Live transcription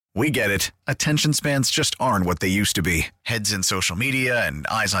We get it. Attention spans just aren't what they used to be. Heads in social media and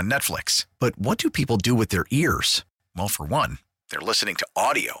eyes on Netflix. But what do people do with their ears? Well, for one, they're listening to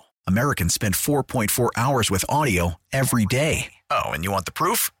audio. Americans spend 4.4 hours with audio every day. Oh, and you want the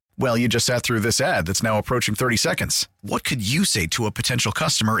proof? Well, you just sat through this ad that's now approaching 30 seconds. What could you say to a potential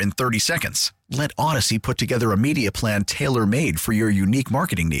customer in 30 seconds? Let Odyssey put together a media plan tailor-made for your unique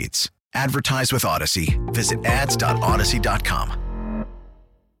marketing needs. Advertise with Odyssey. Visit ads.odyssey.com.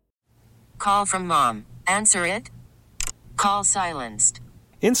 Call from mom. Answer it. Call silenced.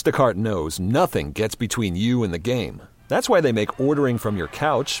 Instacart knows nothing gets between you and the game. That's why they make ordering from your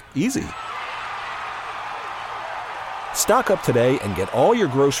couch easy. Stock up today and get all your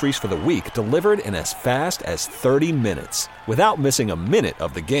groceries for the week delivered in as fast as 30 minutes without missing a minute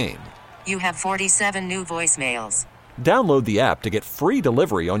of the game. You have 47 new voicemails. Download the app to get free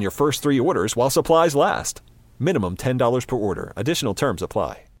delivery on your first 3 orders while supplies last. Minimum $10 per order. Additional terms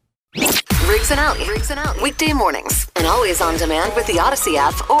apply. Riggs and Alley. Weekday mornings. And always on demand with the Odyssey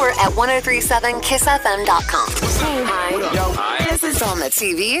app or at 1037kissfm.com. Hey, hi. This is on the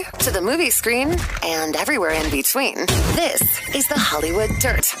TV, to the movie screen, and everywhere in between. This is the Hollywood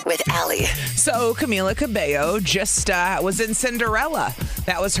Dirt with Alley. So Camila Cabello just was in Cinderella.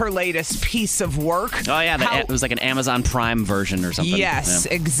 That was her latest piece of work. Oh, yeah. It was like an Amazon Prime version or something. Yes,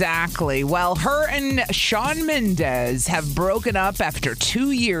 exactly. Well, her and Shawn Mendes have broken up after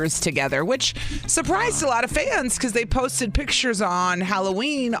 2 years together, which surprised a lot of fans because they posted pictures on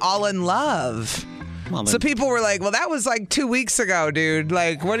Halloween all in love. Well, so people were like, well, that was like 2 weeks ago, dude.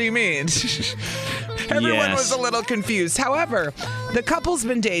 Like, what do you mean? Everyone was a little confused. However, the couple's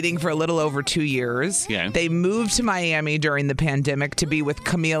been dating for a little over 2 years. Yeah. They moved to Miami during the pandemic to be with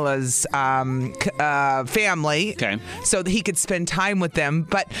Camila's family so that he could spend time with them.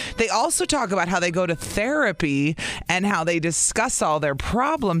 But they also talk about how they go to therapy and how they discuss all their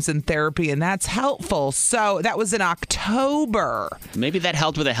problems in therapy, and that's helpful. So that was in October. Maybe that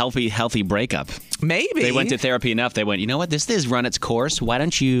helped with a healthy breakup. Maybe. They went to therapy enough. They went, you know what? This has run its course. Why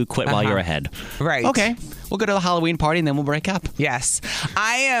don't you quit while you're ahead? Right. Okay. We'll go to the Halloween party and then we'll break up. Yes.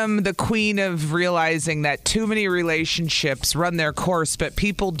 I am the queen of realizing that too many relationships run their course, but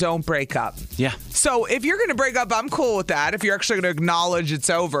people don't break up. Yeah. So if you're going to break up, I'm cool with that. If you're actually going to acknowledge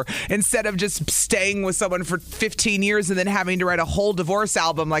it's over instead of just staying with someone for 15 years and then having to write a whole divorce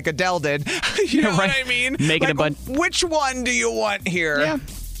album like Adele did. You know what I mean? Making a bunch. Which one do you want here? Yeah.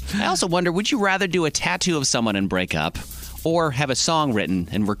 I also wonder, would you rather do a tattoo of someone and break up or have a song written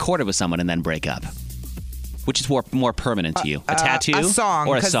and recorded with someone and then break up? Which is more permanent to you? A tattoo a song,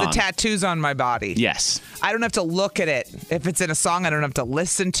 or a because song? the tattoo's on my body. Yes. I don't have to look at it. If it's in a song, I don't have to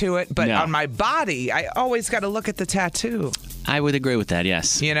listen to it. But on my body, I always got to look at the tattoo. I would agree with that,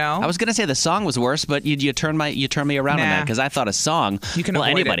 yes. You know? I was going to say the song was worse, but you turned me around on that because I thought a song,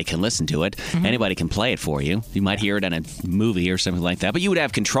 anybody can listen to it. Mm-hmm. Anybody can play it for you. You might hear it in a movie or something like that, but you would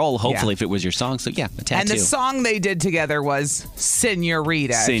have control, hopefully, if it was your song. So, yeah, a tattoo. And the song they did together was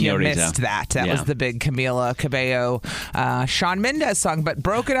Senorita. If you missed that. That was the big Camila Cabello, Shawn Mendes song, but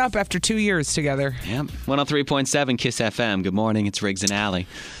broken up after 2 years together. Yep. 103.7 Kiss FM. Good morning. It's Riggs and Alley.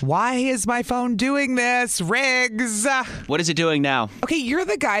 Why is my phone doing this, Riggs? What is it doing now? Okay, you're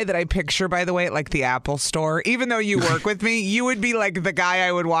the guy that I picture, by the way, at like the Apple store. Even though you work with me, you would be like the guy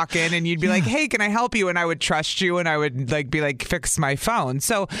I would walk in and you'd be like, hey, can I help you? And I would trust you and I would be like, fix my phone.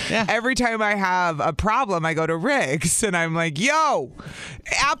 So every time I have a problem, I go to Riggs and I'm like, yo,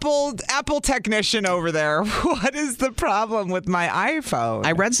 Apple technician over there, what is the problem with my iPhone?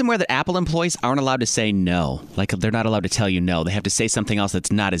 I read somewhere that Apple employees aren't allowed to say no. Like, they're not allowed to tell you no. They have to say something else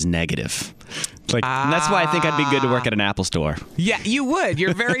that's not as negative. And that's why I think I'd be good to work at an Apple store. Yeah, you would.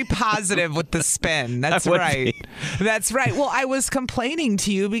 You're very positive with the spin. That's right. That's right. Well, I was complaining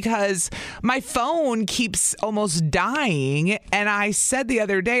to you because my phone keeps almost dying. And I said the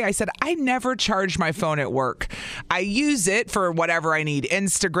other day, I never charge my phone at work. I use it for whatever I need,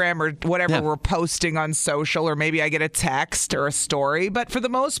 Instagram or whatever we're posting on social, or maybe I get a text or a story. But for the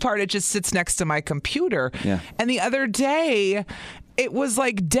most part, it just sits next to my computer. Yeah. And the other day, it was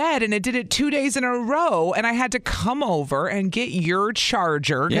like dead, and it did it 2 days in a row, and I had to come over and get your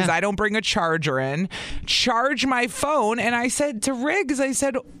charger because I don't bring a charger in, charge my phone, and I said to Riggs,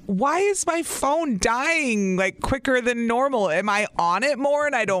 why is my phone dying like quicker than normal? Am I on it more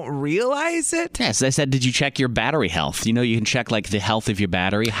and I don't realize it? Yes, I said, did you check your battery health? You know, you can check like the health of your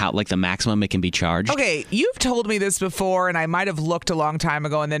battery, how like the maximum it can be charged. Okay, you've told me this before, and I might have looked a long time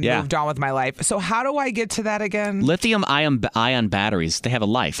ago and then moved on with my life. So how do I get to that again? Lithium-ion batteries, they have a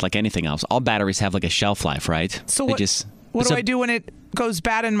life like anything else. All batteries have like a shelf life, right? So what do I do when it goes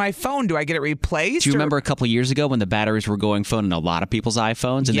bad in my phone? Do I get it replaced? Do you remember a couple years ago when the batteries were going phone in a lot of people's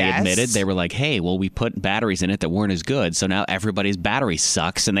iPhones, and they admitted, they were like, hey, well, we put batteries in it that weren't as good, so now everybody's battery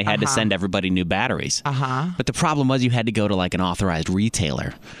sucks, and they had to send everybody new batteries. But the problem was you had to go to like an authorized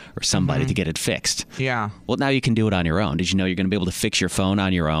retailer or somebody to get it fixed. Yeah. Well, now you can do it on your own. Did you know you're going to be able to fix your phone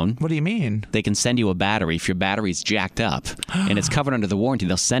on your own? What do you mean? They can send you a battery. If your battery's jacked up and it's covered under the warranty,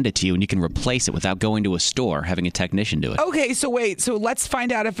 they'll send it to you, and you can replace it without going to a store, having a technician do it. Okay, so wait. So let's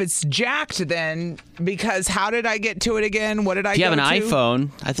find out if it's jacked then, because how did I get to it again? What did I If you go have an to? iPhone,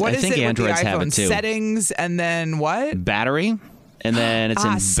 I think Androids have it too. Settings, and then what? Battery. And then it's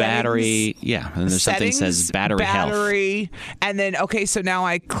in settings, battery. Yeah. And there's something that says battery health. And then, okay, so now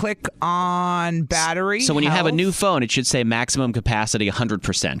I click on battery So when you have a health. new phone, it should say maximum capacity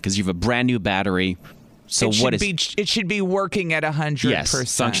 100% because you have a brand new battery. So it should be working at 100%.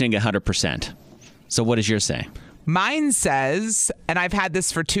 Yes, functioning at 100%. So what does yours say? Mine says, and I've had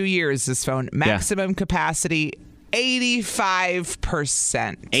this for 2 years, this phone, maximum capacity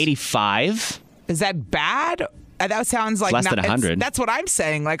 85%. 85? Is that bad? That sounds like less than 100. That's what I'm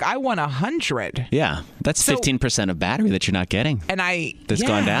saying. Like, I want 100. Yeah, that's 15% of battery that you're not getting. And that's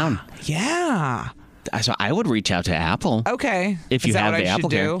gone down. Yeah. So I would reach out to Apple. Okay. If you have the Apple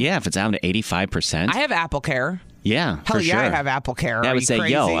Care. Yeah, if it's down to 85%. I have Apple Care. Yeah, Hell for yeah, sure. I have Apple Care. I would say,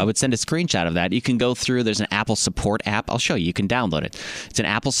 crazy? I would send a screenshot of that. You can go through, there's an Apple Support app. I'll show you. You can download it. It's an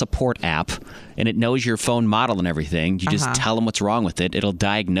Apple Support app, and it knows your phone model and everything. You just tell them what's wrong with it. It'll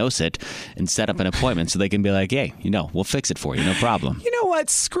diagnose it and set up an appointment so they can be like, hey, we'll fix it for you. No problem. You know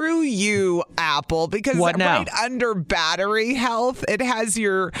what? Screw you, Apple, because right under battery health, it has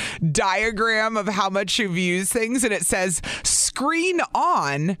your diagram of how much you've used things, and it says screen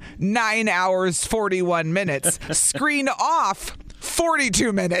on 9 hours, 41 minutes. Screen off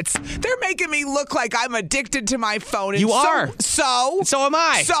 42 minutes. They're making me look like I'm addicted to my phone. And you are. So am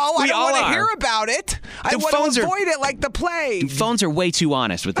I. So I don't want to hear about it. I want to avoid it like the plague. Phones are way too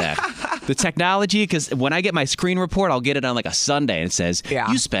honest with that. The technology, because when I get my screen report, I'll get it on like a Sunday, and it says,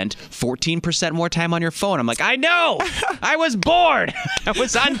 you spent 14% more time on your phone. I'm like, I know. I was bored. I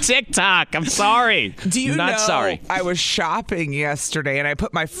was on TikTok. I'm sorry. Do you Not sorry. I was shopping yesterday, and I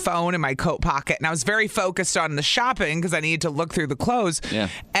put my phone in my coat pocket, and I was very focused on the shopping because I needed to look through the clothes. Yeah.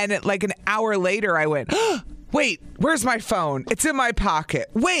 And like an hour later, I went, wait, where's my phone? It's in my pocket.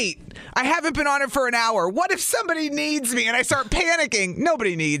 Wait, I haven't been on it for an hour. What if somebody needs me? And I start panicking.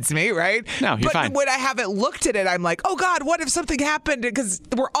 Nobody needs me, right? No, you're fine. But when I haven't looked at it, I'm like, oh, God, what if something happened? Because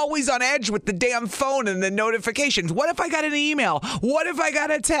we're always on edge with the damn phone and the notifications. What if I got an email? What if I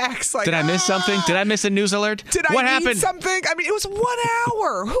got a text? Like, did I miss something? Did I miss a news alert? What happened? Something? I mean, it was 1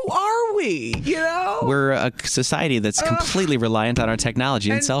 hour. Who are we? We're a society that's completely reliant on our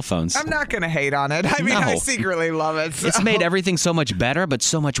technology and cell phones. I'm not going to hate on it. I mean, I secretly love it. So. It's made everything so much better, but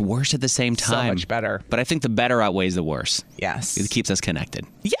so much worse at the same time. So much better. But I think the better outweighs the worse. Yes. It keeps us connected.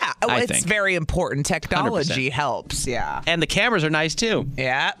 Yeah. It's very important. Technology 100%. Helps. Yeah. And the cameras are nice, too.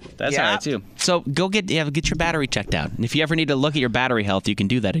 Yeah. That's all right, too. So go get your battery checked out. And if you ever need to look at your battery health, you can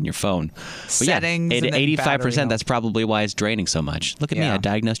do that in your phone. Settings. At 85%, that's probably why it's draining so much. Look at me. I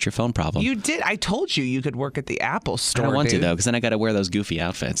diagnosed your phone problem. You did. I told you could work at the Apple store. I don't want to, though, because then I got to wear those goofy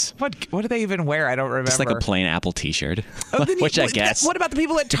outfits. What do they even wear? I don't remember. Just like a plain Apple t-shirt. Which I guess. What about the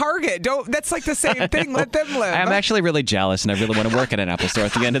people at Target? That's like the same thing. Let them live. I'm actually really jealous, and I really want to work at an Apple store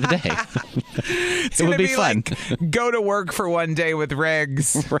at the end of the day. It would be fun. Like, go to work for one day with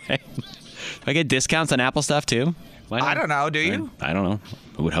Riggs. Right. I get discounts on Apple stuff, too. Why not? I don't know. Do you? I don't know.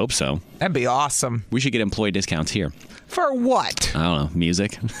 I would hope so. That'd be awesome. We should get employee discounts here. For what? I don't know.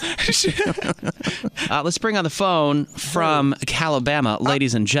 Music. Let's bring on the phone from Calabama.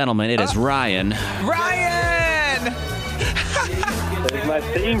 Ladies and gentlemen, it is Ryan. Ryan! There's my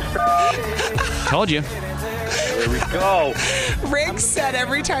theme song. Told you. There we go. Rick said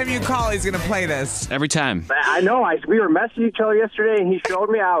every time you call, he's going to play this. Every time. I know. We were messaging each other yesterday, and he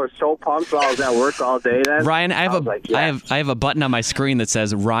showed me. I was so pumped while I was at work all day then. Ryan, I have a button on my screen that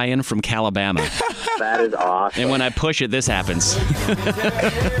says Ryan from Calabama. That is awesome. And when I push it, this happens.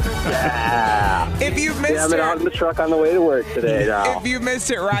 Yeah. If you missed it, out in the truck on the way to work today. Now. If you missed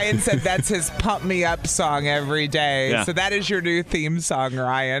it, Ryan said that's his pump me up song every day. Yeah. So that is your new theme song,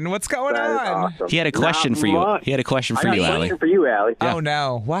 Ryan. What's going on? Awesome. He had a question for you. He had a question for you, Allie. I got a question for you, Allie. Yeah. Oh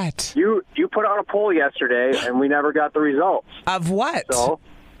no, what? You put out a poll yesterday, and we never got the results. Of what?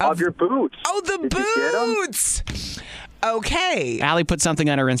 Of your boots. Oh, the boots. Okay. Allie put something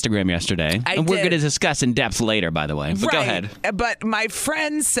on her Instagram yesterday. And we're did. going to discuss in depth later, by the way. But go ahead. But my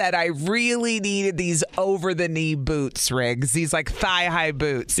friend said I really needed these over-the-knee boots, Riggs. These like thigh-high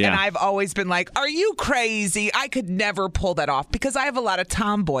boots. Yeah. And I've always been like, are you crazy? I could never pull that off because I have a lot of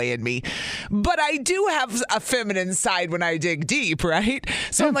tomboy in me. But I do have a feminine side when I dig deep, right?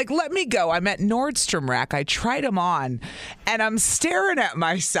 So I'm like, let me go. I'm at Nordstrom Rack. I tried them on, and I'm staring at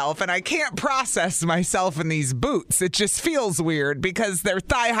myself, and I can't process myself in these boots. It just feels weird because they're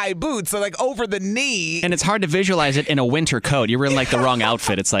thigh-high boots. They're like over the knee. And it's hard to visualize it in a winter coat. You're in like the wrong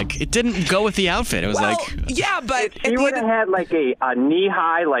outfit. It's like, it didn't go with the outfit. It was yeah, but if you would have had like a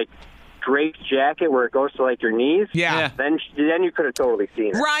knee-high, like, draped jacket where it goes to like your knees, then you could have totally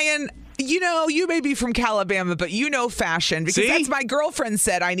seen it. Ryan, you may be from Calabama, but you know fashion because that's my girlfriend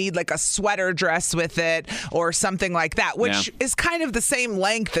said I need like a sweater dress with it or something like that, which is kind of the same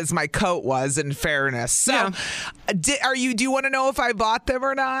length as my coat was, in fairness. So, do you want to know if I bought them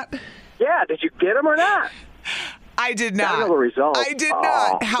or not? Yeah, did you get them or not? I did not. I know the result. I did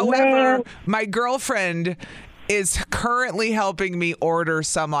not. However, my girlfriend is currently helping me order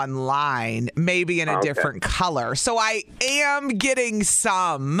some online, maybe in a different color. So I am getting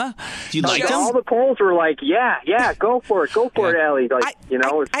some. Do you like them? All the polls were like, yeah, go for it, Allie. Like,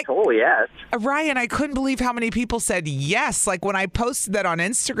 it's totally yes. Ryan, I couldn't believe how many people said yes. Like when I posted that on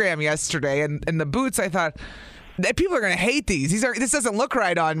Instagram yesterday and the boots, I thought, people are going to hate these. This doesn't look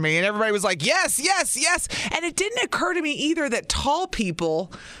right on me. And everybody was like, yes. And it didn't occur to me either that tall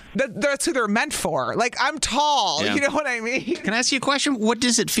people, that's who they're meant for. Like, I'm tall. Yeah. You know what I mean? Can I ask you a question? What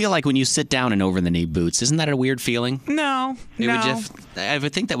does it feel like when you sit down in over-the-knee boots? Isn't that a weird feeling? No. I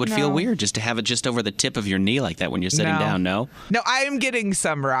would think that would feel weird just to have it just over the tip of your knee like that when you're sitting down, no? No, I am getting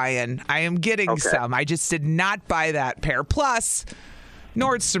some, Ryan. I am getting some. I just did not buy that pair. Plus,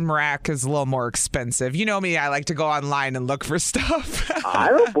 Nordstrom Rack is a little more expensive. You know me, I like to go online and look for stuff. I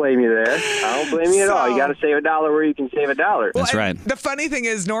don't blame you there. I don't blame you at all. You got to save $1 where you can save $1. That's right. The funny thing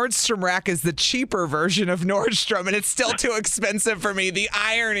is Nordstrom Rack is the cheaper version of Nordstrom, and it's still too expensive for me. The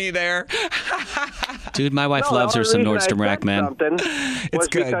irony there. Dude, my wife loves her some Nordstrom Rack, man. Was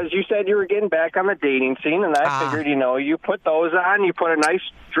because you said you were getting back on the dating scene, and I figured, you put those on, you put a nice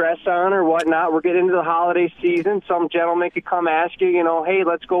dress on or whatnot. We're getting into the holiday season. Some gentleman could come ask you, hey,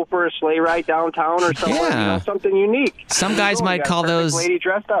 let's go for a sleigh ride downtown or somewhere, something unique. Some guys might call those lady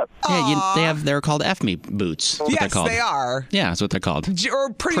dressed up. Yeah, they're called F-me boots. That's what they're called. They are. Yeah, that's what they're called.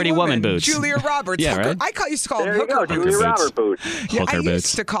 Or Pretty Woman boots. Julia Roberts. Yeah, right? I used to call them hooker boots. Julia Roberts boots. Yeah, I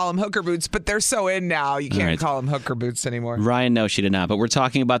used to call them hooker boots, but they're so in now. You can't call them hooker boots anymore. Ryan, no, she did not. But we're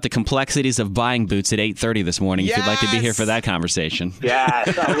talking about the complexities of buying boots at 8:30 this morning. If you'd like to be here for that conversation.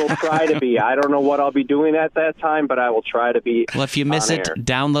 Yes, I will try to be. I don't know what I'll be doing at that time, but I will try to be. Well, if you miss it,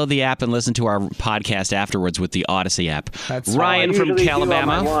 download the app and listen to our podcast afterwards with the Odyssey app. That's Ryan from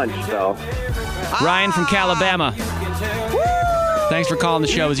Calabama. Ryan from Calabama. Thanks for calling the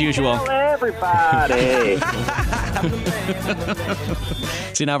show as usual. Everybody.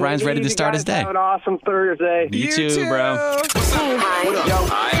 See, now Ryan's ready to start his day. Have an awesome Thursday. You too, bro.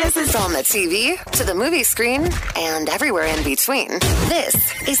 Hi. This is on the TV, to the movie screen, and everywhere in between. This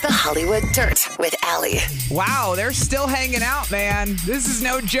is the Hollywood Dirt with Allie. Wow, they're still hanging out, man. This is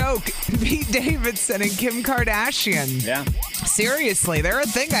no joke. Pete Davidson and Kim Kardashian. Yeah. Seriously, they're a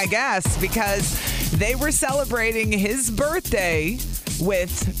thing, I guess, because they were celebrating his birthday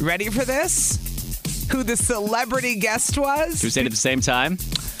with, ready for this? Who the celebrity guest was? Who said at the same time?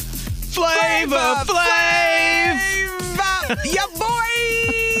 Flavor Flav! Ya boy!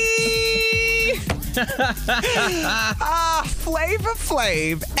 Flavor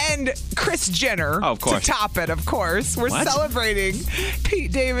Flav and Kris Jenner, of course. to top it, of course, we're celebrating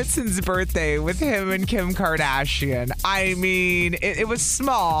Pete Davidson's birthday with him and Kim Kardashian. I mean, it was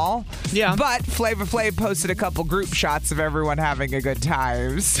small, but Flavor Flav posted a couple group shots of everyone having a good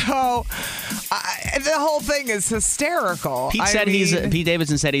time. So the whole thing is hysterical. Pete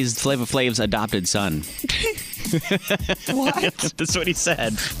Davidson said he's Flavor Flav's adopted son. What? That's what he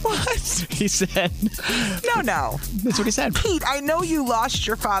said. What? He said. No. That's what he said. Pete, I know you lost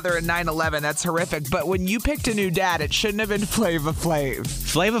your father in 9/11. That's horrific. But when you picked a new dad, it shouldn't have been Flavor Flav.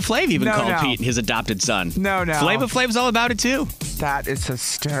 Flavor Flav even called Pete his adopted son. No. Flavor Flav's all about it, too. That is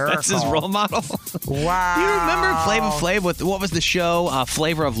hysterical. That's his role model. Wow. Do you remember Flavor Flav with, what was the show,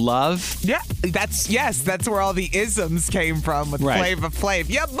 Flavor of Love? Yeah, that's where all the isms came from with Flavor Flav.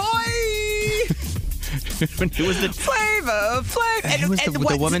 Yeah, boy! When he was the Flavor Flavor Flav. And who was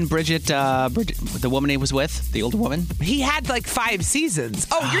the woman, Bridget, the woman he was with, the older woman? He had like 5 seasons.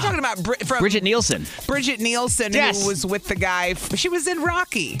 Oh, you're talking about Bridget Nielsen. Bridget Nielsen, yes. who was with the guy. She was in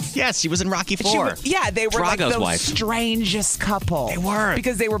Rocky. Yes, she was in Rocky 4. They were Drago's like the wife. strangest couple. They were.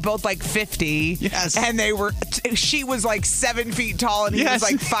 Because they were both like 50. Yes. And she was like 7 feet tall and he was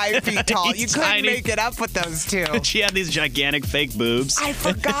like 5 feet tall. You couldn't tiny. make it up with those two. She had these gigantic fake boobs. I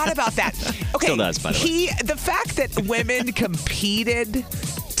forgot about that. Okay, still does, by the way. The fact that women competed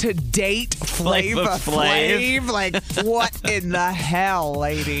to date Flavor Flav. like what in the hell,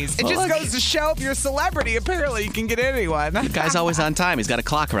 ladies? It just goes to show if you're a celebrity, apparently you can get anyone. The guy's always on time. He's got a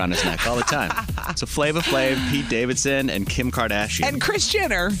clock around his neck all the time. So Flavor Flav, Pete Davidson, and Kim Kardashian. And Kris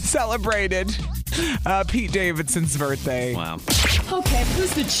Jenner celebrated Pete Davidson's birthday. Wow. Okay,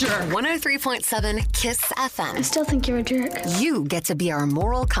 who's the jerk? 103.7 Kiss FM. I still think you're a jerk. You get to be our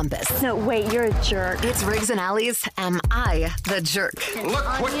moral compass. No, wait, you're a jerk. It's Riggs and Allies. Am I the jerk?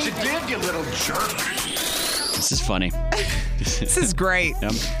 Look what you did, you little jerk. This is funny. This is great.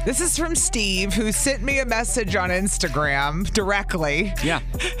 Yep. This is from Steve, who sent me a message on Instagram directly. Yeah.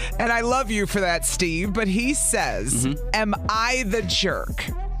 And I love you for that, Steve. But he says, Am I the jerk?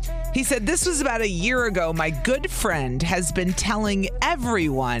 He said, this was about a year ago. My good friend has been telling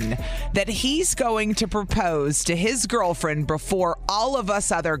everyone that he's going to propose to his girlfriend before all of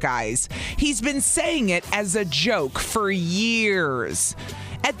us other guys. He's been saying it as a joke for years.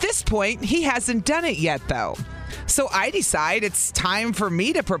 At this point, he hasn't done it yet, though. So I decide it's time for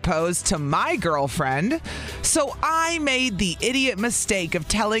me to propose to my girlfriend. So I made the idiot mistake of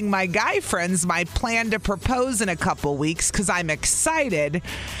telling my guy friends my plan to propose in a couple weeks because I'm excited.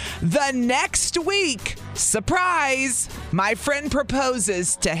 The next week, surprise, my friend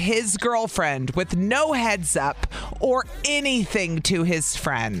proposes to his girlfriend with no heads up or anything to his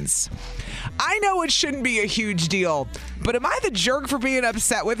friends. I know it shouldn't be a huge deal, but am I the jerk for being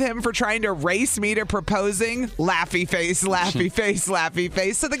upset with him for trying to race me to proposing? Laughy face, laughy face, laughy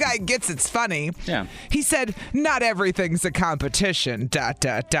face. So the guy gets it's funny. Yeah. He said, not everything's a competition, ...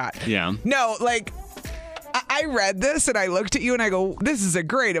 Yeah. No, like, I read this and I looked at you and I go, this is a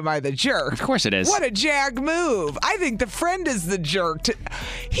great Am I the Jerk? Of course it is. What a jag move. I think the friend is the jerk.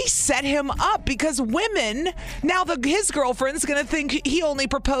 He set him up because women, now his girlfriend's going to think he only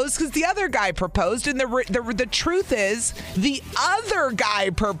proposed because the other guy proposed. And the truth is the other guy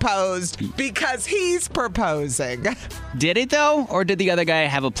proposed because he's proposing. Did he, though? Or did the other guy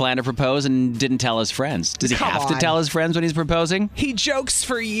have a plan to propose and didn't tell his friends? Does he have to tell his friends when he's proposing? He jokes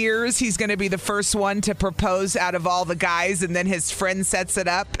for years he's going to be the first one to propose out of all the guys, and then his friend sets it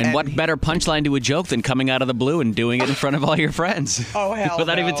up. And what better punchline to a joke than coming out of the blue and doing it in front of all your friends? Oh, hell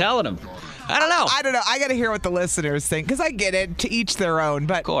Without even telling them. I don't know. I don't know. I got to hear what the listeners think because I get it. To each their own.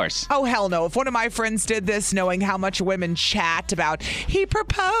 But of course. Oh, hell no. If one of my friends did this, knowing how much women chat about, he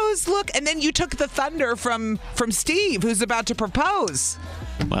proposed, look, and then you took the thunder from Steve, who's about to propose.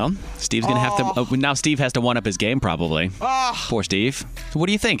 Well, Steve's going to have to... now Steve has to one-up his game, probably. Poor Steve. What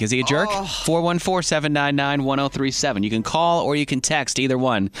do you think? Is he a jerk? 414-799-1037. You can call or you can text, either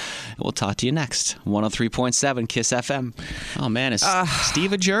one. We'll talk to you next. 103.7 Kiss FM. Oh, man, is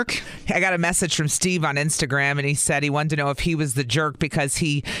Steve a jerk? I got a message from Steve on Instagram, and he said he wanted to know if he was the jerk because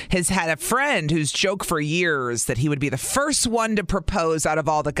he has had a friend who's joked for years that he would be the first one to propose out of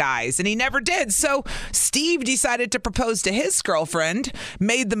all the guys, and he never did. So Steve decided to propose to his girlfriend,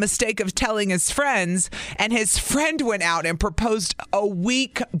 made the mistake of telling his friends, and his friend went out and proposed a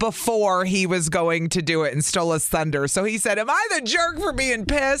week before he was going to do it and stole his thunder. So he said, am I the jerk for being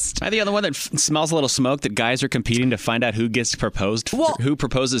pissed? Am I the other one that smells a little smoke that guys are competing to find out who gets proposed, who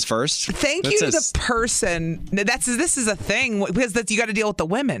proposes first? Thank you to the person. This is a thing because you got to deal with the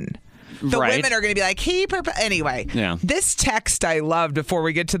women. The women are going to be like, anyway. Yeah. This text I loved before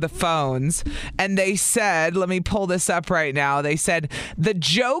we get to the phones, and they said, let me pull this up right now. They said, the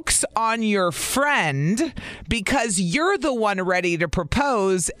joke's on your friend because you're the one ready to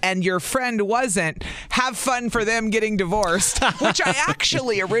propose and your friend wasn't. Have fun for them getting divorced, which I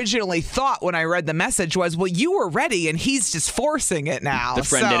actually originally thought when I read the message was, well, you were ready and he's just forcing it now. The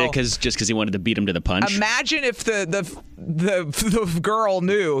friend did it just because he wanted to beat him to the punch. Imagine if the girl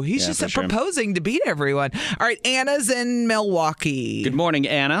knew. He's just proposing to beat everyone. All right, Anna's in Milwaukee. Good morning,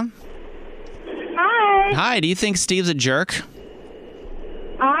 Anna. Hi. Hi, do you think Steve's a jerk?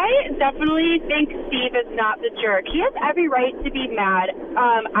 I definitely think Steve is not the jerk. He has every right to be mad.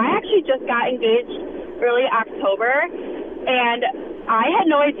 I actually just got engaged early October, and I had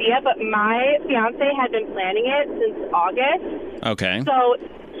no idea, but my fiance had been planning it since August. Okay. So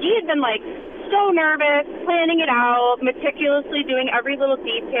he had been so nervous, planning it out, meticulously doing every little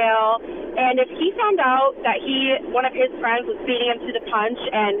detail. And if he found out that one of his friends was beating him to the punch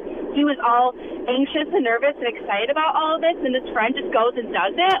and he was all anxious and nervous and excited about all of this, and his friend just goes and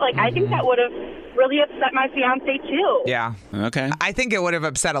does it, like, I think that would have really upset my fiance too. Yeah. Okay. I think it would have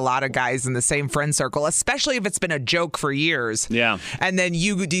upset a lot of guys in the same friend circle, especially if it's been a joke for years. Yeah. And then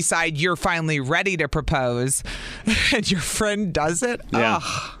you decide you're finally ready to propose and your friend does it. Yeah.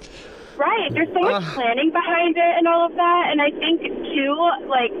 Ugh. Right. There's so much planning behind it and all of that. And I think, too,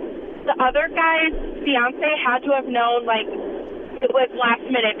 like, the other guy's fiance had to have known, like, it was last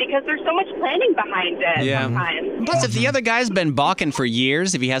minute because there's so much planning behind it sometimes. Plus, if the other guy's been balking for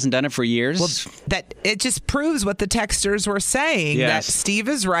years, if he hasn't done it for years. Well, that it just proves what the texters were saying, that Steve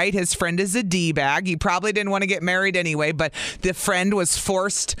is right. His friend is a D-bag. He probably didn't want to get married anyway, but the friend was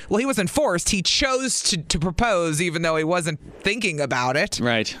forced. Well, he wasn't forced. He chose to propose even though he wasn't thinking about it.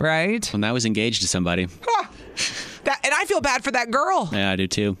 Right. Right? Well, now he's engaged to somebody. And I feel bad for that girl. Yeah, I do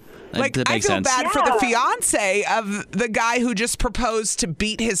too. Like, I feel bad for the fiance of the guy who just proposed to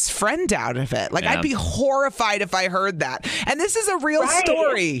beat his friend out of it. Like, I'd be horrified if I heard that. And this is a real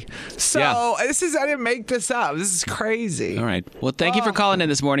story. So I didn't make this up. This is crazy. All right. Well, thank you for calling in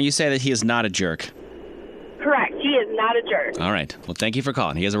this morning. You say that he is not a jerk. Correct. He is not a jerk. All right. Well, thank you for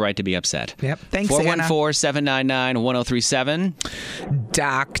calling. He has a right to be upset. Yep. Thanks, Anna. 414-799-1037.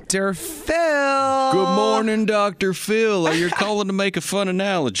 Dr. Phil. Good morning, Dr. Phil. You're calling to make a fun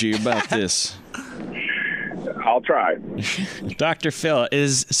analogy about this. I'll try. Dr. Phil,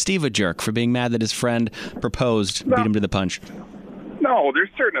 is Steve a jerk for being mad that his friend proposed, beat him to the punch? No, there's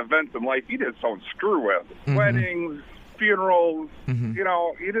certain events in life you just don't screw with. Weddings, funerals, you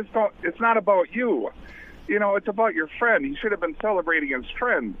know, you just don't, it's not about you. You know, it's about your friend. He should have been celebrating his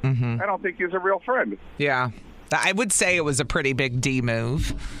friend. I don't think he's a real friend. Yeah. I would say it was a pretty big D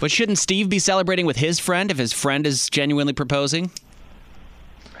move. But shouldn't Steve be celebrating with his friend if his friend is genuinely proposing?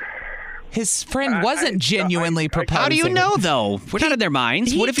 His friend wasn't genuinely proposing. How do you know, though? We're not in their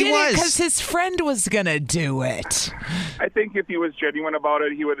minds. What if he was? Because his friend was going to do it. I think if he was genuine about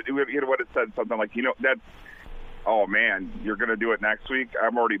it, he would have said something like, you know, that's, oh, man, you're going to do it next week?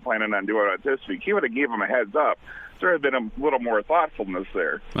 I'm already planning on doing it this week. He would have gave him a heads up. There would have been a little more thoughtfulness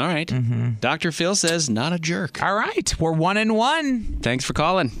there. All right. Dr. Phil says not a jerk. All right. We're 1-1. Thanks for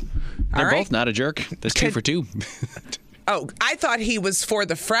calling. They're both not a jerk. That's 2 for 2. Oh, I thought he was for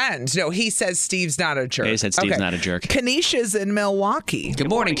the friend. No, he says Steve's not a jerk. Yeah, he said Steve's not a jerk. Kanisha's in Milwaukee. Good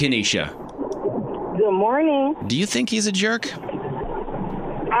morning, Kanisha. Good morning. Do you think he's a jerk?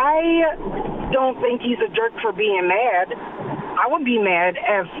 I don't think he's a jerk for being mad. I would be mad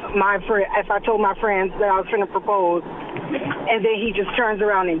if I told my friends that I was going to propose, and then he just turns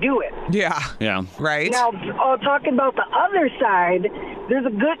around and do it. Yeah. Yeah. Right. Now, talking about the other side, there's a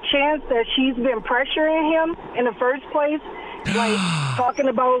good chance that she's been pressuring him in the first place. Like, talking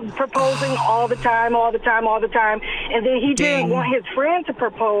about proposing all the time, and then he didn't want his friend to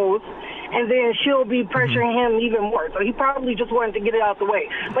propose, and then she'll be pressuring him even more. So he probably just wanted to get it out the way.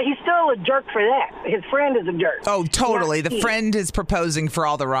 But he's still a jerk for that. His friend is a jerk. Oh, totally. The friend is proposing for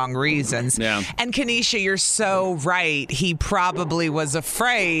all the wrong reasons. Yeah. And Kanisha, you're so right. He probably was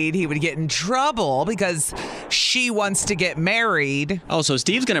afraid he would get in trouble because she wants to get married. Oh, so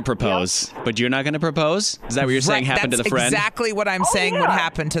Steve's going to propose, but you're not going to propose? Is that what you're saying happened to the friend? That's exactly what I'm saying would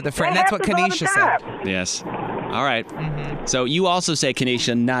happen to the friend. That's what Kanisha said. Yes. All right. So you also say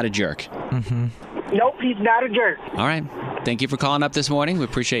Kanisha, not a jerk. Nope, he's not a jerk. All right. Thank you for calling up this morning. We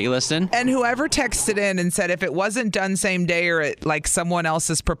appreciate you listening. And whoever texted in and said if it wasn't done same day or at like someone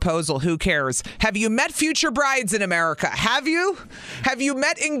else's proposal, who cares? Have you met future brides in America? Have you? Have you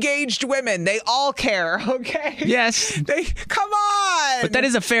met engaged women? They all care, okay? Yes. Come on. But that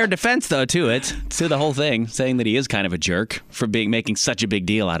is a fair defense, though, to the whole thing, saying that he is kind of a jerk for making such a big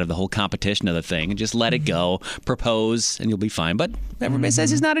deal out of the whole competition of the thing. And just let it go, propose, and you'll be fine. But everybody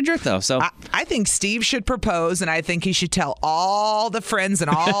says he's not a jerk, though. So I think Steve should propose, and I think he should tell all the friends and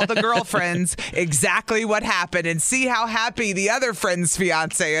all the girlfriends exactly what happened and see how happy the other friend's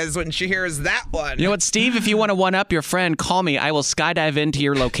fiance is when she hears that one. You know what, Steve? If you want to one-up your friend, call me. I will skydive into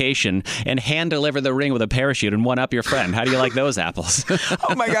your location and hand-deliver the ring with a parachute and one-up your friend. How do you like those apples?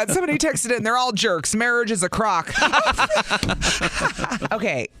 Oh, my God. Somebody texted in. They're all jerks. Marriage is a crock.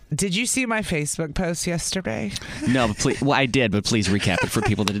 Okay. Did you see my Facebook post yesterday? No, but please. Well, I did, but please recap it for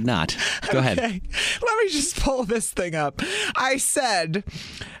people that did not. Go ahead. Let me just pull this thing up. I said,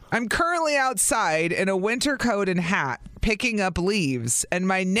 I'm currently outside in a winter coat and hat, picking up leaves, and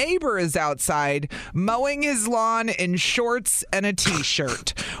my neighbor is outside mowing his lawn in shorts and a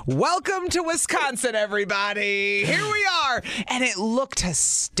t-shirt. Welcome to Wisconsin, everybody. Here we are. And it looked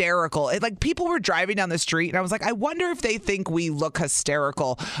hysterical. People were driving down the street, and I was like, I wonder if they think we look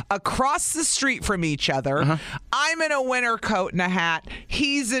hysterical. Across the street from each other, I'm in a winter coat and a hat.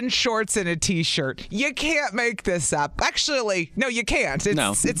 He's in shorts and a t-shirt. You can't make this up. Actually, no, you can't.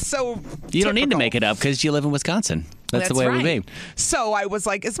 It's so You don't need to make it up because you live in Wisconsin. That's the way it would be. So I was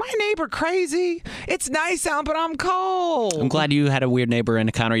like, is my neighbor crazy? It's nice out, but I'm cold. I'm glad you had a weird neighbor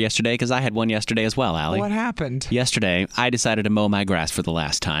encounter yesterday because I had one yesterday as well, Allie. What happened? Yesterday, I decided to mow my grass for the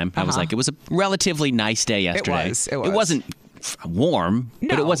last time. I was like, it was a relatively nice day yesterday. It was. It wasn't warm,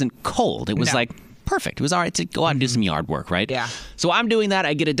 but it wasn't cold. It was perfect. It was all right to go out and do some yard work, right? Yeah. So I'm doing that.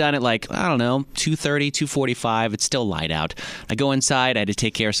 I get it done at 2:30, 2:45. It's still light out. I go inside. I had to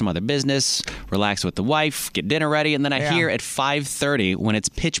take care of some other business, relax with the wife, get dinner ready, and then I hear at 5:30 when it's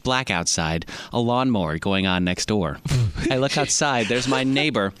pitch black outside, a lawnmower going on next door. I look outside. There's my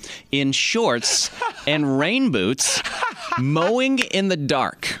neighbor in shorts and rain boots mowing in the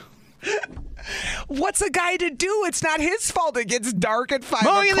dark. What's a guy to do? It's not his fault it gets dark at 5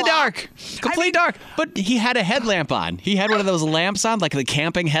 o'clock. Mowing in the dark. Complete dark. But he had a headlamp on. He had one of those lamps on, like the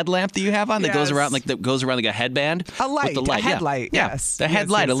camping headlamp that you have on that goes around like a headband. A light. With the light. A headlight, yes. The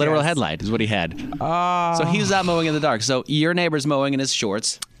headlight, a literal headlight is what he had. So he was out mowing in the dark. So your neighbor's mowing in his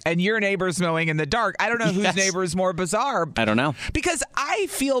shorts. And your neighbor's mowing in the dark. I don't know whose neighbor is more bizarre. I don't know. Because I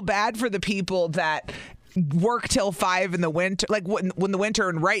feel bad for the people that work till 5 in the winter, when the winter,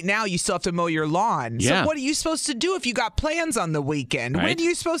 and right now you still have to mow your lawn. Yeah. So what are you supposed to do if you got plans on the weekend? Right. When are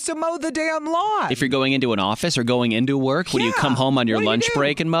you supposed to mow the damn lawn? If you're going into an office or going into work, would you come home on your lunch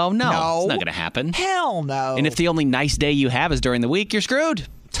break and mow? No, it's not going to happen. Hell no. And if the only nice day you have is during the week, you're screwed.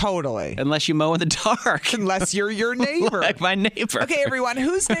 Totally. Unless you mow in the dark. Unless you're your neighbor. Like my neighbor. Okay, everyone,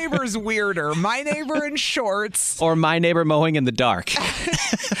 whose neighbor's weirder? My neighbor in shorts? Or my neighbor mowing in the dark?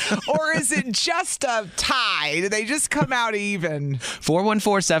 Or is it just a tie? Do they just come out even?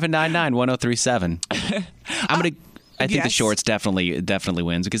 414-799-1037. I think the shorts definitely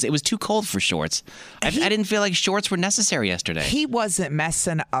wins because it was too cold for shorts. I didn't feel like shorts were necessary yesterday. He wasn't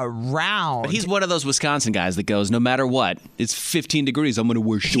messing around. But he's one of those Wisconsin guys that goes, no matter what, it's 15 degrees, I'm going to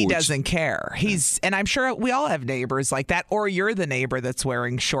wear shorts. He doesn't care. And I'm sure we all have neighbors like that, or you're the neighbor that's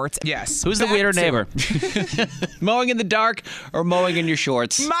wearing shorts. Yes. Who's the weirder neighbor? Mowing in the dark or mowing in your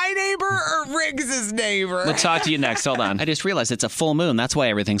shorts? My neighbor or Riggs's neighbor? We'll talk to you next. Hold on. I just realized it's a full moon. That's why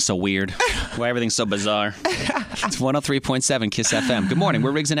everything's so weird. Why everything's so bizarre. It's 103.7 Kiss FM. Good morning.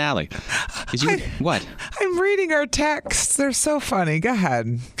 We're Riggs and Alley. What? I'm reading our texts. They're so funny. Go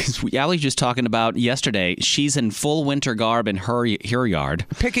ahead. Because Allie's just talking about yesterday. She's in full winter garb in her yard.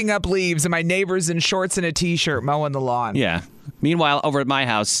 Picking up leaves, and my neighbor's in shorts and a t-shirt mowing the lawn. Yeah. Meanwhile, over at my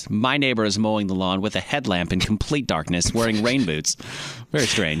house, my neighbor is mowing the lawn with a headlamp in complete darkness, wearing rain boots. Very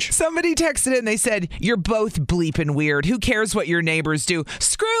strange. Somebody texted in, they said, you're both bleeping weird. Who cares what your neighbors do?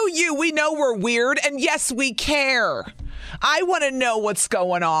 Screw you. We know we're weird, and yes, we care. I want to know what's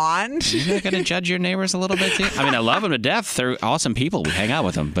going on. You're going to judge your neighbors a little bit, too? I mean, I love them to death. They're awesome people. We hang out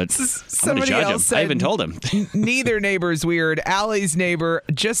with them, but I'm going to judge them. I even told him. Neither neighbor's weird. Allie's neighbor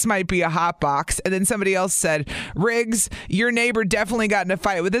just might be a hot box. And then somebody else said, Riggs, your neighbor definitely got in a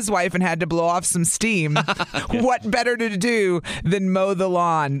fight with his wife and had to blow off some steam. Yeah. What better to do than mow the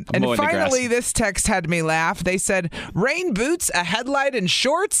lawn? And finally, this text had me laugh. They said, rain boots, a headlight, and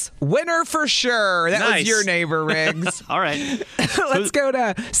shorts? Winner for sure. That was your neighbor, Riggs. All right. Let's go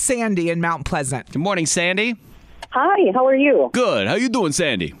to Sandy in Mount Pleasant. Good morning, Sandy. Hi, how are you? Good. How you doing,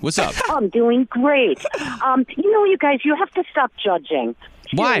 Sandy? What's up? I'm doing great. You guys, you have to stop judging.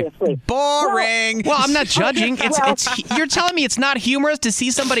 Seriously. Why? Boring. Well, I'm not judging. You're telling me it's not humorous to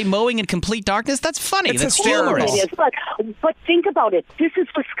see somebody mowing in complete darkness? That's funny. That's humorous. It is. But think about it. This is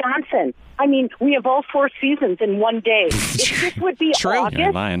Wisconsin. I mean, we have all 4 seasons in one day. If this would be August,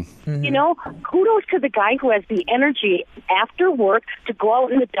 you're lying. Kudos to the guy who has the energy after work to go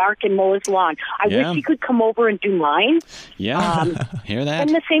out in the dark and mow his lawn. I wish he could come over and do mine. Yeah, hear that?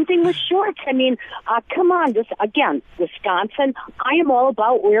 And the same thing with shorts. I mean, come on. Wisconsin, I am all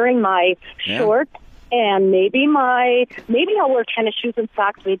about wearing my shorts. And maybe I'll wear tennis shoes and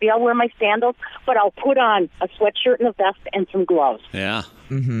socks. Maybe I'll wear my sandals, but I'll put on a sweatshirt and a vest and some gloves. Yeah.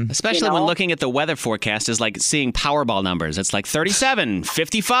 Mm-hmm. Especially when looking at the weather forecast is like seeing Powerball numbers. It's like 37,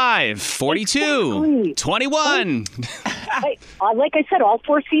 55, 42, 21. like I said, all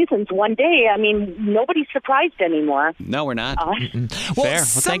 4 seasons, one day. I mean, nobody's surprised anymore. No, we're not. Well, Fair. Well,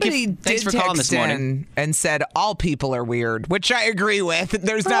 somebody thanks for calling this morning. And said all people are weird, which I agree with.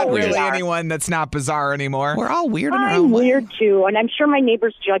 There's not really anyone that's not bizarre anymore. We're all weird in our I'm own way. weird too, and I'm sure my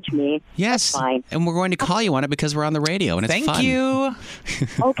neighbors judge me. Yes. That's fine. And we're going to call you on it because we're on the radio, and it's Thank fun. you.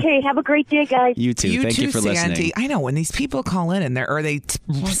 Okay, have a great day, guys. You too. Thank you for listening. Sandy. I know when these people call in and they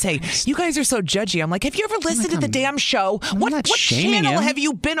say, "You guys are so judgy." I'm like, "Have you ever listened to the damn show? What channel have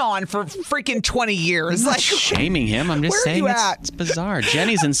you been on for freaking 20 years?" I'm not shaming him. I'm just saying it's bizarre.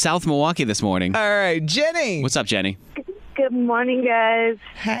 Jenny's in South Milwaukee this morning. All right, Jenny. What's up, Jenny? Good morning, guys.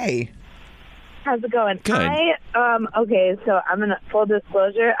 Hey. How's it going? Good. Okay, so I'm in full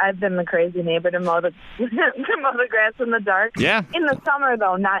disclosure. I've been the crazy neighbor to mow the grass in the dark. Yeah. In the summer,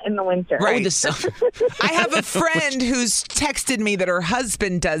 though, not in the winter. Right. I have a friend who's texted me that her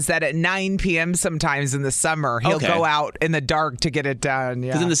husband does that at 9 p.m. sometimes in the summer. He'll go out in the dark to get it done.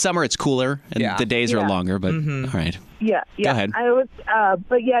 Because in the summer it's cooler and the days are longer. But all right. Yeah. Go ahead.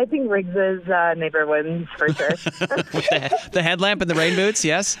 I think Riggs's neighbor wins for sure. The headlamp and the rain boots,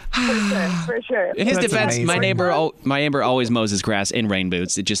 yes. For sure. In his defense, my neighbor always mows his grass in rain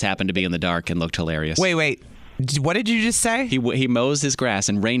boots. It just happened to be in the dark and looked hilarious. Wait. What did you just say? He mows his grass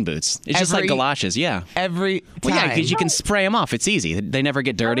in rain boots. It's just like galoshes, yeah. Every time. Well, yeah, because you can spray them off. It's easy. They never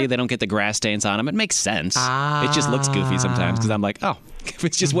get dirty. They don't get the grass stains on them. It makes sense. It just looks goofy sometimes because I'm like, oh,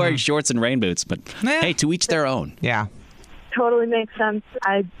 it's just wearing shorts and rain boots. But hey, to each their own. Yeah. Totally makes sense.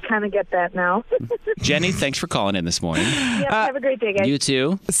 I kind of get that now. Jenny, thanks for calling in this morning. Have a great day, guys. You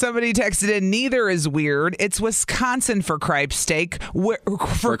too. Somebody texted in, neither is weird. It's Wisconsin for cripe's sake.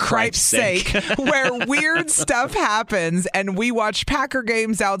 For cripe's sake, where weird stuff happens, and we watch Packer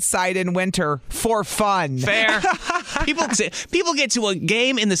games outside in winter for fun. Fair. People get to a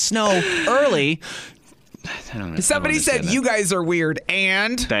game in the snow early. I don't know. Somebody said you guys are weird,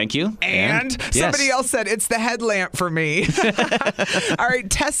 and thank you. And somebody else said it's the headlamp for me. All right,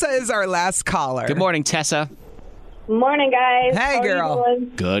 Tessa is our last caller. Good morning, Tessa. Morning, guys. Hey, How girl. Are you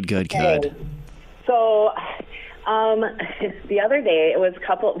doing? Good. So, the other day it was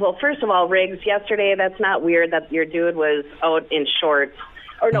Well, first of all, Riggs, yesterday that's not weird that your dude was out in shorts.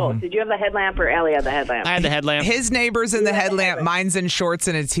 Or no, did you have the headlamp or Allie had the headlamp? I had the headlamp. His neighbor's in the headlamp. Mine's in shorts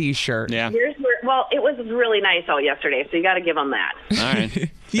and a T-shirt. Yeah. Well, it was really nice out yesterday, so you got to give them that. All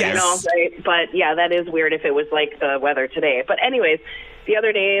right. Yes. You know, right? But yeah, that is weird if it was like the weather today. But anyways, the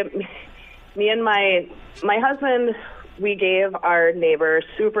other day, me and my husband, we gave our neighbor,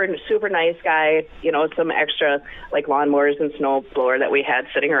 super nice guy, some extra like lawnmowers and snow blower that we had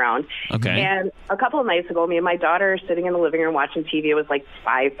sitting around. Okay. And a couple of nights ago, me and my daughter sitting in the living room watching TV. It was like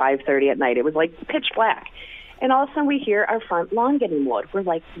 5:30 at night. It was like pitch black. And all of a sudden we hear our front lawn getting mowed. We're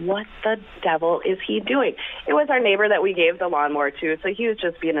like, what the devil is he doing? It was our neighbor that we gave the lawnmower to, so he was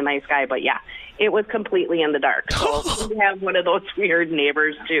just being a nice guy. But yeah, it was completely in the dark. So we have one of those weird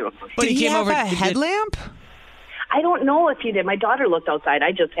neighbors too. But he came over a headlamp? I don't know if he did. My daughter looked outside.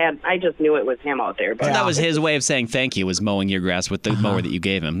 I just knew it was him out there. But that was his way of saying thank you, was mowing your grass with the mower that you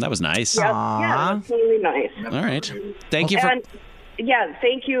gave him. That was nice. Yeah, that was really nice. All right. Thank you Yeah,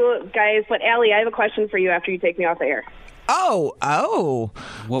 thank you, guys. But, Allie, I have a question for you after you take me off the air. Oh.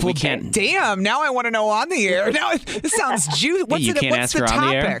 Well, we can't. Damn, now I want to know on the air. Now this sounds juicy. What's the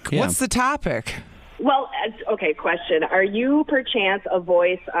topic? Yeah. What's the topic? Well, okay, question. Are you, perchance, a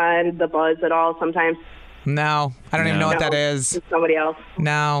voice on The Buzz at all sometimes? No, I don't even know what that is. It's somebody else?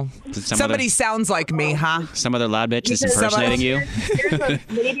 No. Somebody sounds like me, huh? Some other loud bitch is impersonating you? There's a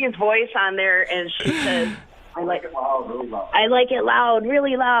lady's voice on there, and she says, I like it loud, really loud. I like it loud,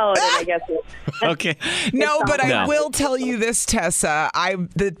 really loud. And I guess okay. No, but I will tell you this, Tessa.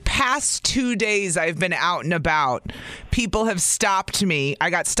 The past 2 days I've been out and about. People have stopped me. I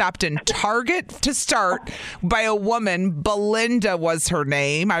got stopped in Target to start by a woman. Belinda was her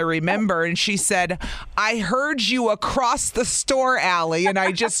name, I remember. And she said, I heard you across the store, Allie, and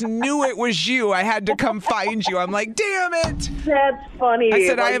I just knew it was you. I had to come find you. I'm like, damn it. That's funny. I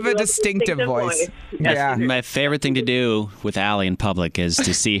said, I have a distinctive voice. Yeah. My favorite thing to do with Allie in public is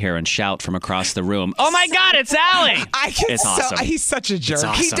to see her and shout from across the room, oh my God, it's Allie! It's awesome. He's such a jerk. It's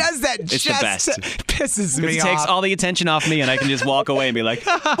awesome. He does that it's the best. Pisses me off. He takes all the attention off me and I can just walk away and be like,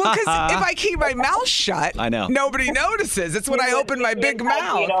 well, because if I keep my mouth shut, I know. Nobody notices. It's when I open my big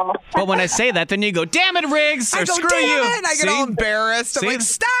mouth. But when I say that, then you go, damn it, Riggs, or I go, screw damn you. It. I get all embarrassed. I'm like,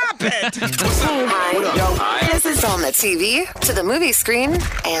 stop it. Hi. This is on the TV, to the movie screen,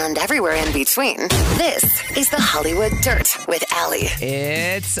 and everywhere in between. This is the Hollywood Dirt with Allie.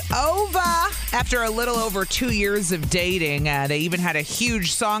 It's over. After a little over 2 years of dating, they even had a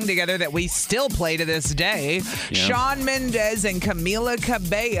huge song together that we still play to this day. Yeah. Shawn Mendes and Camila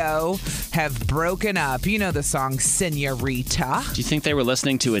Cabello have broken up. You know the song Senorita. Do you think they were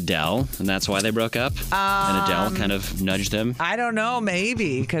listening to Adele, and that's why they broke up? And Adele kind of nudged them? I don't know,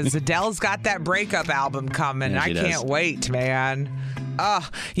 maybe, because Adele's got that breakup album coming. Yeah, I can't wait, man.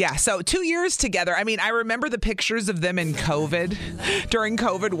 Yeah, so 2 years together. I mean, I remember the pictures of them in COVID, during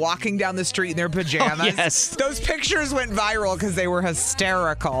COVID, walking down the street in their pajamas. Oh, yes. Those pictures went viral because they were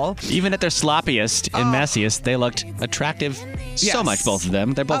hysterical. Even at their sloppiest and messiest, they looked attractive so much, both of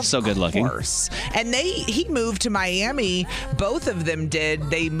them. They're both so good looking. Of course. And he moved to Miami. Both of them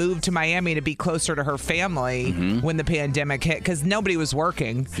did. They moved to Miami to be closer to her family when the pandemic hit because nobody was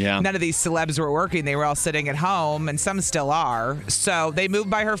working. Yeah. None of these celebs were working. They were all sitting at home, and some still are. So they moved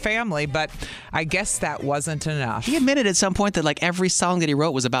by her family, but I guess that wasn't enough. He admitted at some point that like every song that he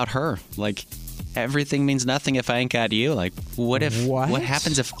wrote was about her. Like, everything means nothing if I ain't got you. Like, what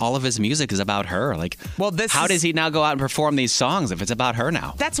happens if all of his music is about her? Like, how does he now go out and perform these songs if it's about her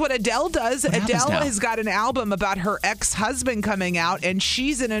now? That's what Adele does. Adele has got an album about her ex-husband coming out, and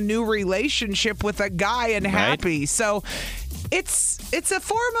she's in a new relationship with a guy and happy. So it's a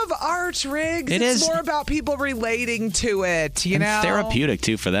form of art, Riggs. It's more about people relating to it, you know? Therapeutic,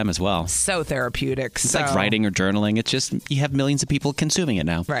 too, for them as well. So therapeutic. It's like writing or journaling. It's just, you have millions of people consuming it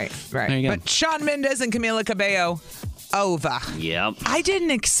now. Right. There you go. But Shawn Mendes and Camila Cabello, over. Yep. I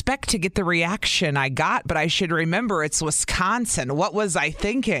didn't expect to get the reaction I got, but I should remember it's Wisconsin. What was I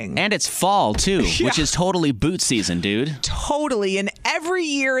thinking? And it's fall, too, which is totally boot season, dude. Totally. And every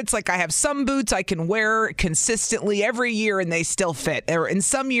year, it's like I have some boots I can wear consistently every year, and they still fit. Or in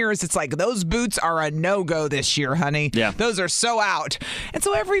some years, it's like, those boots are a no-go this year, honey. Yeah. Those are so out. And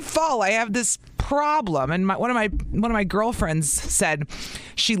so every fall, I have this problem. And one of my girlfriends said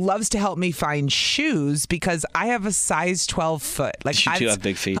she loves to help me find shoes because I have a size 12 foot. Like, you have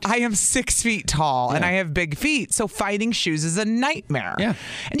big feet. I am 6 feet tall and I have big feet. So finding shoes is a nightmare. Yeah.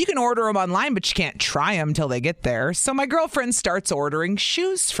 And you can order them online, but you can't try them till they get there. So my girlfriend starts ordering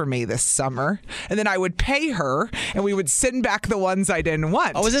shoes for me this summer. And then I would pay her and we would send back the ones I didn't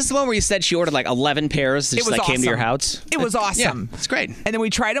want. Oh, was this the one where you said she ordered like 11 pairs that just came to your house? It was awesome. Yeah, it's great. And then we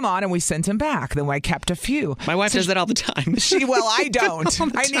tried them on and we sent them back. Then I kept a few. My wife does that all the time. I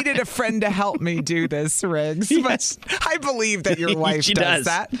don't. I needed a friend to help me do this, Riggs. Yes. But I believe that your wife does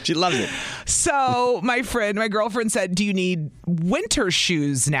that. She loves it. So my girlfriend said, do you need winter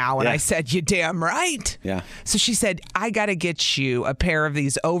shoes now? And I said, you damn right. Yeah. So she said, I got to get you a pair of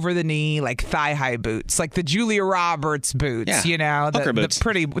these over-the-knee, like thigh-high boots, like the Julia Roberts boots, you know,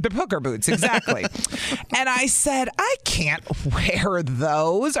 the hooker boots, exactly. And I said, I can't wear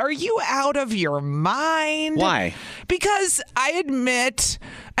those. Are you out of your mind? Why? Because I admit,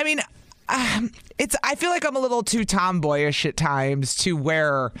 I mean, I feel like I'm a little too tomboyish at times to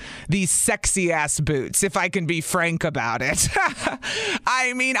wear these sexy ass boots, if I can be frank about it.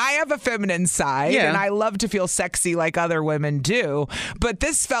 I mean, I have a feminine side and I love to feel sexy like other women do, but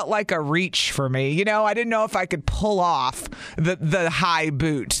this felt like a reach for me. You know, I didn't know if I could pull off the high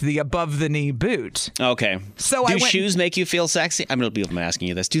boot, the above the knee boot. Okay. So do shoes make you feel sexy? I'm asking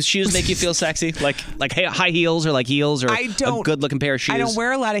you this. Do shoes make you feel sexy? Like high heels or like heels or a good looking pair of shoes? I don't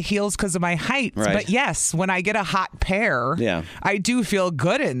wear a lot of heels because of my height. Right. But yes, when I get a hot pair, I do feel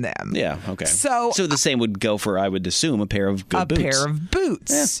good in them. Yeah, okay. So the same would go for, I would assume, a pair of good boots. A pair of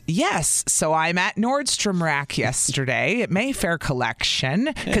boots. Yeah. Yes. So I'm at Nordstrom Rack yesterday at Mayfair Collection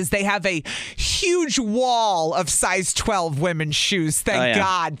because they have a huge wall of size 12 women's shoes. Thank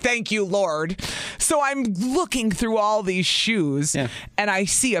God. Thank you, Lord. So I'm looking through all these shoes and I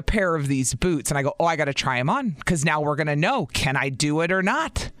see a pair of these boots and I go, I got to try them on because now we're going to know, can I do it or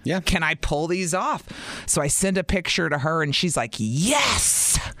not? Yeah. Can I pull these off? So I send a picture to her and she's like,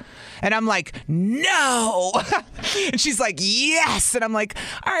 yes. And I'm like, no. And she's like, yes. And I'm like,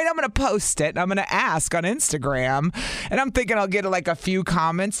 all right, I'm going to post it. I'm going to ask on Instagram. And I'm thinking I'll get like a few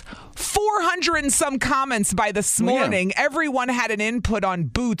comments. 400 and some comments by this morning. Yeah. Everyone had an input on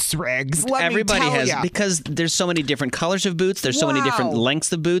boots, Riggs. Everybody has, because there's so many different colors of boots. There's so many different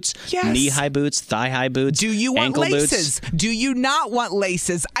lengths of boots. Yes. Knee-high boots, thigh-high boots, do you want ankle laces? Boots. Do you not want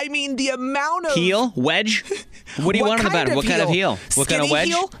laces? I mean, the amount of... Heel? Wedge? What do you want on the bottom? What kind of heel? What kind of wedge?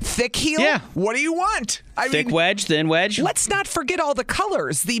 Heel? Thick heel? Yeah. What do you want? Thick wedge? thin wedge. Let's not forget all the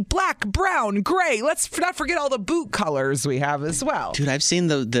colors, the black, brown, gray. Let's not forget all the boot colors we have as well. Dude, I've seen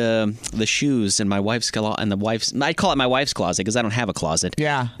the shoes in my wife's I call it my wife's closet because I don't have a closet.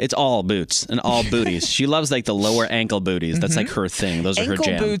 Yeah. It's all boots and all booties. She loves like the lower ankle booties. That's like her thing. Those are her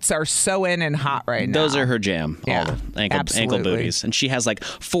jam. Ankle boots are so in and hot right now. Those are her jam. Yeah, all the ankle booties. And she has like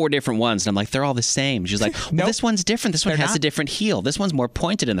 4 different ones. And I'm like, they're all the same. She's like, well, this one's different. This one has a different heel. This one's more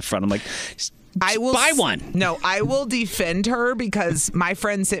pointed in the front. I'm like, buy one. No, I will defend her because my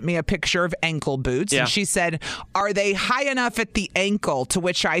friend sent me a picture of ankle boots. Yeah. And she said, are they high enough at the ankle? To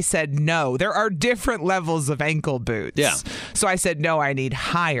which I said, no. There are different levels of ankle boots. Yeah. So I said, no, I need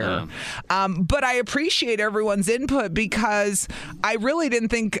higher. But I appreciate everyone's input because I really didn't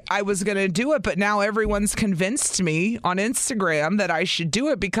think I was going to do it. But now everyone's convinced me on Instagram that I should do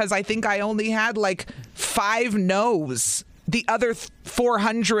it because I think I only had like 5 no's. The other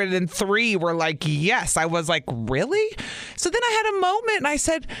 403 were like, yes. I was like, really? So then I had a moment and I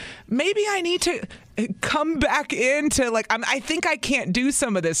said, maybe I need to come back into like, I think I can't do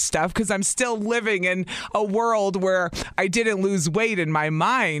some of this stuff because I'm still living in a world where I didn't lose weight in my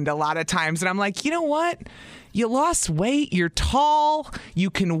mind a lot of times. And I'm like, you know what? You lost weight. You're tall. You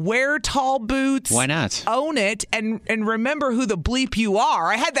can wear tall boots. Why not? Own it and remember who the bleep you are.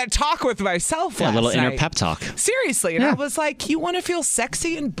 I had that talk with myself last a little inner night. pep talk. Seriously. And I was like, you want to feel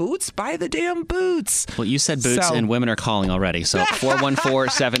sexy in boots? Buy the damn boots. Well, you said boots and women are calling already. So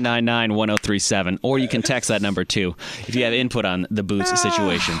 414-799-1037. Or you can text that number too if you have input on the boots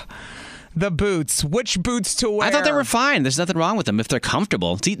situation. The boots. Which boots to wear? I thought they were fine. There's nothing wrong with them if they're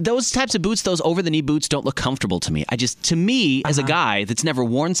comfortable. See, those types of boots, those over-the-knee boots, don't look comfortable to me. To me, as a guy that's never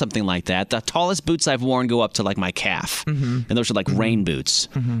worn something like that, the tallest boots I've worn go up to like my calf. And those are like rain boots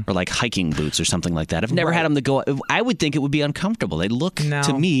or like hiking boots or something like that. I've never had them to go. I would think it would be uncomfortable. They look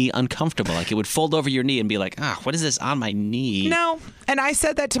to me uncomfortable. Like it would fold over your knee and be like, what is this on my knee? No. And I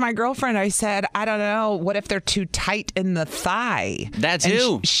said that to my girlfriend. I said, I don't know. What if they're too tight in the thigh? That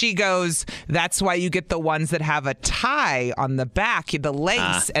too. And she goes, that's why you get the ones that have a tie on the back, the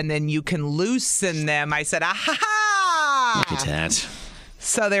lace, and then you can loosen them. I said, aha! Look at that.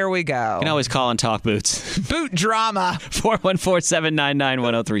 So there we go. You can always call and talk boots. Boot drama.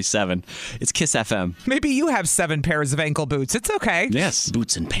 414-799-1037. It's Kiss FM. Maybe you have 7 pairs of ankle boots. It's okay. Yes.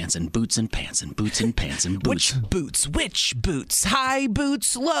 Boots and pants and boots and pants and boots and pants and boots. Which boots? Which boots? High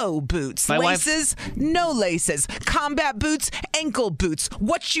boots, low boots. Laces, no laces. Combat boots, ankle boots.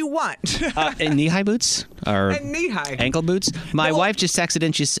 What you want? And knee-high boots? And knee-high. Ankle boots? My wife just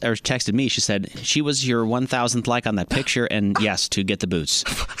texted me. She said she was your 1,000th like on that picture, and yes, to get the boots.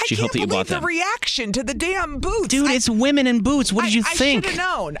 I can't believe the reaction to the damn boots. Dude, it's women in boots. What did you think? I should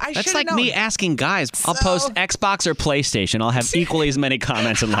have known. That's like me asking guys. I'll post Xbox or PlayStation. I'll have equally as many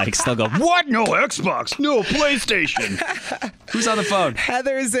comments and likes. They'll go, what? No Xbox. No PlayStation. Who's on the phone?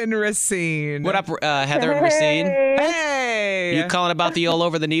 Heather's in Racine. What up, Heather in Racine? Hey. You calling about the all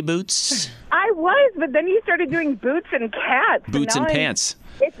over-the-knee boots? I was, but then you started doing boots and cats. Boots and pants.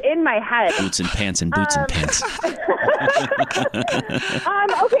 It's in my head. Boots and pants and boots and pants.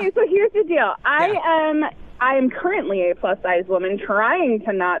 Okay, so here's the deal. I am currently a plus-size woman trying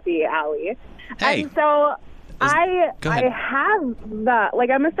to not be Allie. Hey. And so I have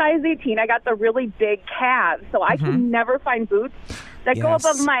I'm a size 18. I got the really big calves, so I can never find boots that go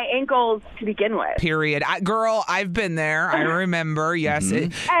above my ankles to begin with. Period. Girl, I've been there. I remember. Yes,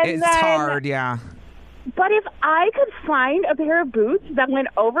 it's hard. Yeah. But if I could find a pair of boots that went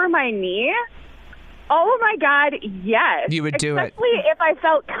over my knee, oh my God, yes. You would do it. Especially if I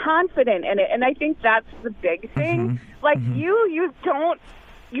felt confident in it. And I think that's the big thing. Like you don't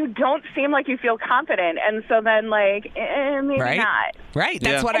seem like you feel confident. And so then maybe not. Right.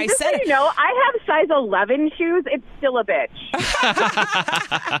 That's what I just said. So you know, I have size 11 shoes. It's still a bitch.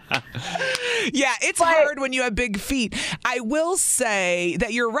 Yeah, it's hard when you have big feet. I will say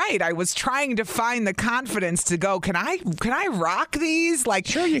that you're right. I was trying to find the confidence to go, can I rock these?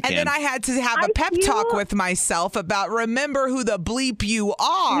 Sure you can. And then I had to have a pep talk with myself about remember who the bleep you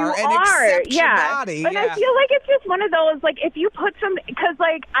are accept your body. But I feel like it's just one of those, if you put some, because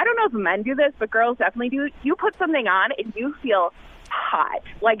I don't know if men do this, but girls definitely do. You put something on and you feel hot.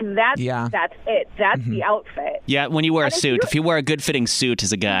 That's it. That's the outfit. Yeah, when you wear a suit. If you wear a good-fitting suit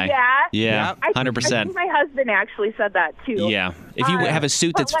as a guy. Yeah. 100%. I think my husband actually said that, too. Yeah. If you have a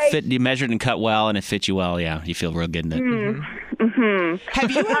suit that's measured and cut well and it fits you well, you feel real good in it.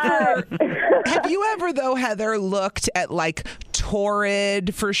 Have you ever, though, Heather, looked at,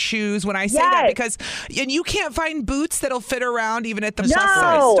 Torrid for shoes when I say that? Because and you can't find boots that'll fit around even at the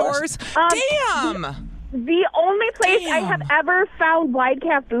plus-size stores? Damn! The only place I have ever found wide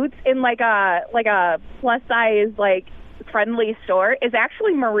calf boots in like a plus size friendly store is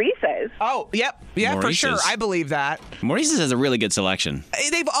actually Maurice's. Oh, yep. Yeah, Maurice's. For sure. I believe that. Maurice's has a really good selection.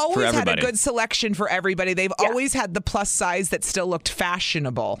 They've always had a good selection for everybody. They've always had the plus size that still looked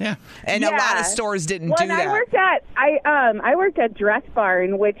fashionable. Yeah. And a lot of stores didn't do that. I worked at Dress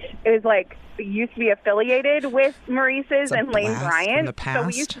Barn, which is used to be affiliated with Maurice's and Lane Bryant. So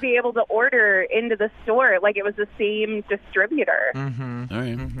we used to be able to order into the store like it was the same distributor. Mm-hmm. All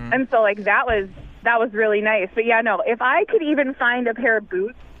right. Mm-hmm. And so that was really nice. But yeah, no, if I could even find a pair of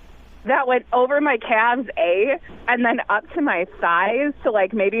boots that went over my calves and then up to my thighs to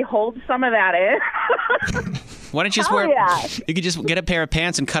maybe hold some of that in. Why don't you just you could just get a pair of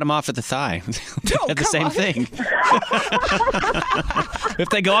pants and cut them off at the thigh. At the same thing. If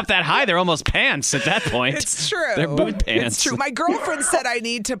they go up that high, they're almost pants at that point. It's true. They're boot pants. It's true. My girlfriend said I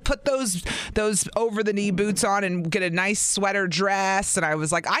need to put those over-the-knee boots on and get a nice sweater dress, and I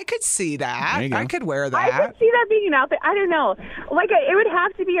was like, I could see that. I could wear that. I could see that being an outfit. I don't know. It would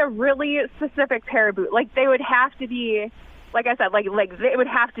have to be a really specific pair of boots. They would have to be, like I said, it would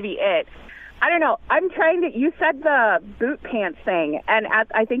have to be it. I don't know. I'm trying to. You said the boot pants thing, and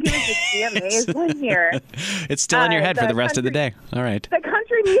I think it was the CMAs one year. It's still in your head for the rest of the day. All right. The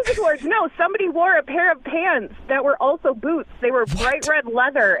Country Music Awards. No, somebody wore a pair of pants that were also boots. They were bright red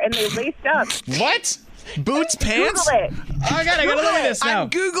leather, and they laced up. What? Boots pants? Google it. Oh my God, I gotta look at this now.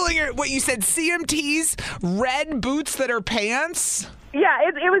 I'm Googling what you said. CMT's red boots that are pants. Yeah,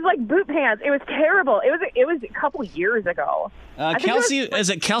 it was like boot pants. It was terrible. It was a couple years ago. Kelsey, is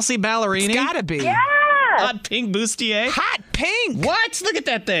it Kelsey Ballerini? It's gotta be. Yeah. Hot pink bustier. Hot pink. What? Look at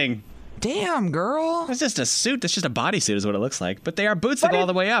that thing. Damn, girl. It's just a suit. It's just a bodysuit is what it looks like. But they are boots that go all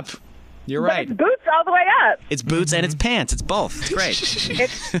the way up. You're right. It's boots all the way up. It's boots and it's pants. It's both. It's great.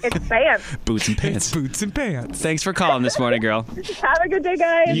 it's pants. Boots and pants. It's boots and pants. Thanks for calling this morning, girl. Have a good day,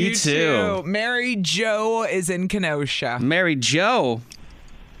 guys. You too. Mary Jo is in Kenosha. Mary Jo.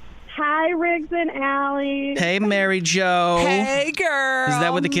 Hi, Riggs and Allie. Hey, Mary Jo. Hey, girl. Is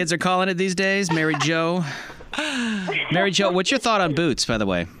that what the kids are calling it these days? Mary Jo? Mary Jo, what's your thought on boots, by the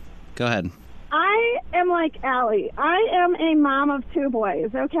way? Go ahead. I am like Allie. I am a mom of two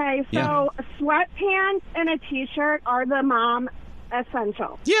boys, okay? So sweatpants and a T-shirt are the mom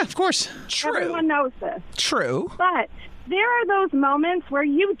essential. Yeah, of course. True. Everyone knows this. True. But there are those moments where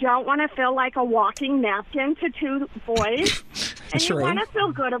you don't want to feel like a walking napkin to two boys. And you want to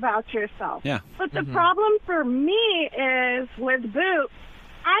feel good about yourself. Yeah. But the problem for me is with boots,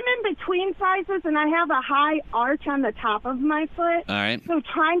 I'm in between sizes and I have a high arch on the top of my foot. All right. So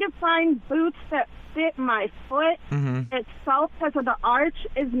trying to find boots that fit my foot itself because of the arch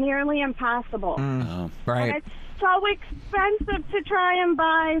is nearly impossible. Oh, right. And it's so expensive to try and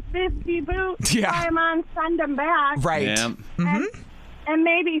buy 50 boots, try them on, send them back. Right. Yeah. And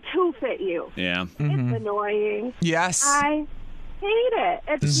maybe two fit you. Yeah. It's annoying. Yes. I hate it.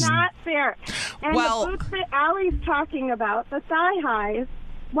 It's not fair. And well, the boots that Allie's talking about, the thigh highs,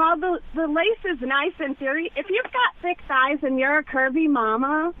 while the lace is nice in theory, if you've got thick thighs and you're a curvy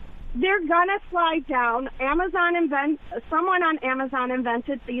mama, they're gonna slide down. Someone on Amazon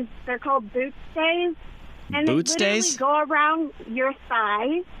invented these. They're called boot stays, and boot they literally stays? go around your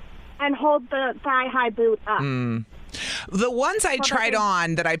thigh and hold the thigh high boot up. The ones I tried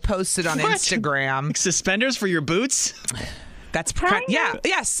on that I posted on Instagram. Like suspenders for your boots? That's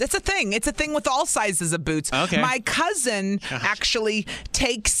yes, it's a thing. It's a thing with all sizes of boots. Okay. My cousin actually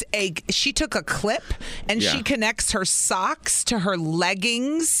she took a clip and she connects her socks to her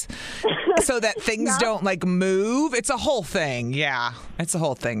leggings so that things don't move. It's a whole thing. Yeah, it's a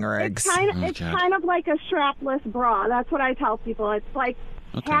whole thing, Riggs. It's kind of like a strapless bra. That's what I tell people. It's like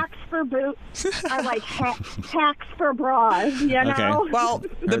hacks for boots are like hacks for bras, you know? Okay. Well,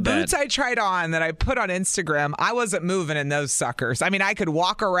 the boots I tried on that I put on Instagram, I wasn't moving in those suckers. I mean, I could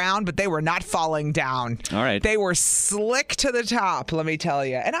walk around, but they were not falling down. All right. They were slick to the top, let me tell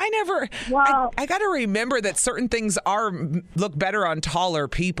you. And I got to remember that certain things look better on taller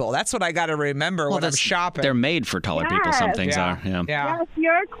people. That's what I got to remember when I'm shopping. They're made for taller people. Some things are. Yeah. Yes,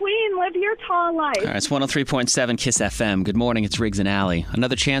 you're a queen. Live your tall life. All right, it's 103.7 KISS FM. Good morning. It's Riggs and Allie.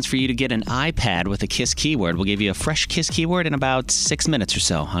 Another chance for you to get an iPad with a KISS keyword. We'll give you a fresh KISS keyword in about 6 minutes or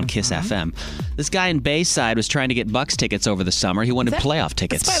so on KISS FM. This guy in Bayside was trying to get Bucks tickets over the summer. He wanted playoff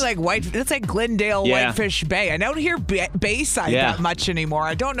tickets. That's like Glendale, Whitefish Bay. I don't hear Bayside that much anymore.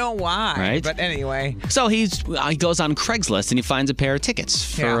 I don't know why. Right? But anyway. So he goes on Craigslist and he finds a pair of tickets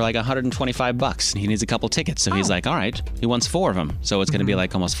for like $125. He needs a couple tickets. So he's like, all right, he wants 4 of them. So it's going to be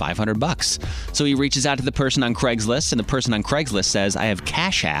like almost $500. So he reaches out to the person on Craigslist, and the person on Craigslist says, I have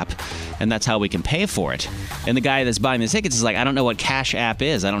Cash App, and that's how we can pay for it. And the guy that's buying the tickets is like, I don't know what Cash App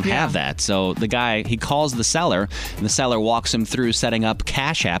is. I don't have that. So the guy, he calls the seller, and the seller walks him through setting up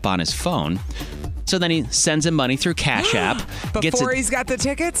Cash App on his phone. So then he sends him money through Cash App. Before he's got the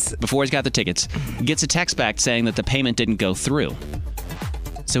tickets? Before he's got the tickets. Gets a text back saying that the payment didn't go through.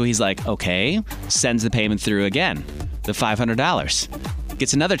 So he's like, okay, sends the payment through again, the $500.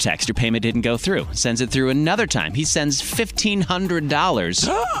 Gets another text, your payment didn't go through. Sends it through another time. He sends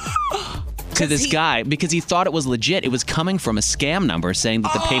 $1,500 to this guy because he thought it was legit. It was coming from a scam number saying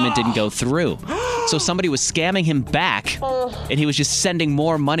that the payment didn't go through. So somebody was scamming him back, and he was just sending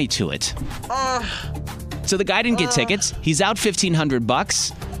more money to it. So the guy didn't get tickets. He's out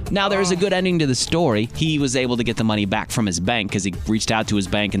 $1,500. Now, there's a good ending to the story. He was able to get the money back from his bank because he reached out to his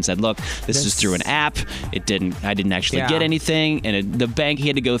bank and said, look, this is through an app. I didn't actually get anything. And the bank, he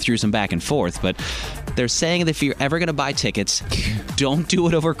had to go through some back and forth. But they're saying that if you're ever going to buy tickets, don't do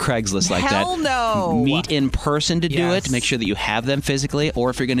it over Craigslist like that. Hell no. Meet in person to do it. Make sure that you have them physically. Or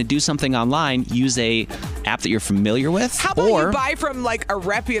if you're going to do something online, use a app that you're familiar with. How about you buy from like a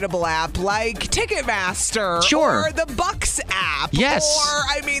reputable app like Ticketmaster? Sure. Or the Bucks app. Yes.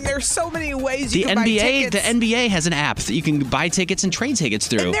 Or, I mean, there's so many ways you can buy tickets. The NBA has an app that you can buy tickets and trade tickets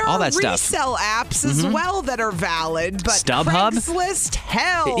through. And there all are that stuff. resale apps as well that are valid. But StubHub? Craigslist,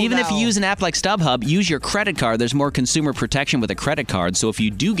 hell Even no. if you use an app like StubHub, use your credit card. There's more consumer protection with a credit card. So if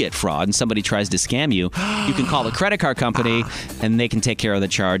you do get fraud and somebody tries to scam you, you can call the credit card company and they can take care of the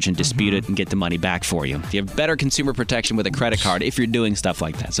charge and dispute it and get the money back for you. You have better consumer protection with a credit card if you're doing stuff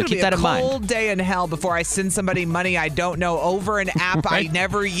like that. So keep that in mind. It'll be a cold day in hell before I send somebody money I don't know over an app I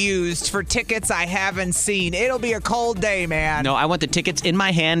never used for tickets I haven't seen. It'll be a cold day, man. No, I want the tickets in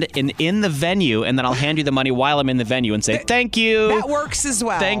my hand in the venue, and then I'll hand you the money while I'm in the venue and say, thank you. That works as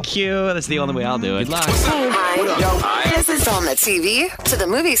well. Thank you. That's the only way I'll do it. Good luck. Hi. This is on the TV, to the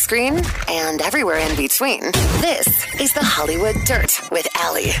movie screen, and everywhere in between. This is the Hollywood Dirt with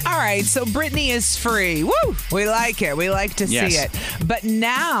Allie. All right, so Britney is free. Woo! We like it. We like to see it. But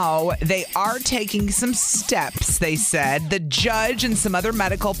now they are taking some steps, they said. The judge and some other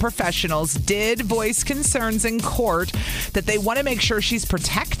medical professionals did voice concerns in court that they want to make sure she's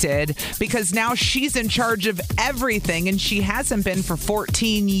protected because now she's in charge of everything and she hasn't been for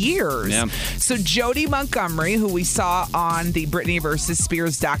 14 years. Yeah. So Jody Montgomery, who we saw on the Britney versus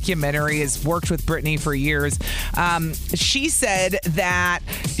Spears documentary, has worked with Britney for years. She said that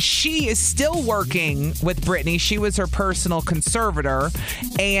she is still working with Britney. She was her personal conservator,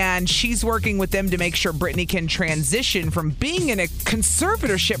 and she's working with them to make sure Britney can transition from being in a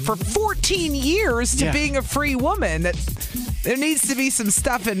conservatorship for 14 years to being a free woman. There needs to be some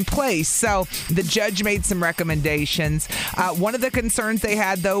stuff in place. So the judge made some recommendations. One of the concerns they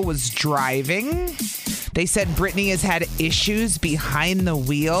had, though, was driving. They said Britney has had issues behind the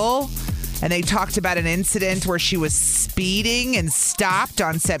wheel. And they talked about an incident where she was speeding and stopped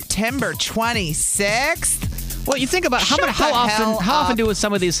on September 26th. Well, you think about how often do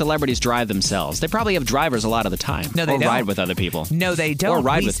some of these celebrities drive themselves? They probably have drivers a lot of the time. No, they or don't. Ride with other people. No, they don't. Or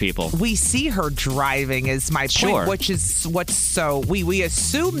ride with people. We see her driving is my point, Sure. which is what's so we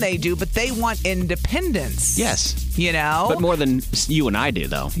assume they do, but they want independence. Yes. You know? But more than you and I do,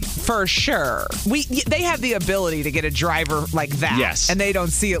 though. For sure. They have the ability to get a driver like that. Yes. And they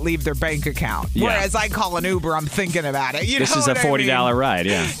don't see it leave their bank account. Yeah. Whereas I call an Uber, I'm thinking about it. This is a $40 ride,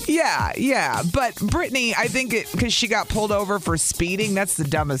 yeah. Yeah. But Britney, I think because she got pulled over for speeding, that's the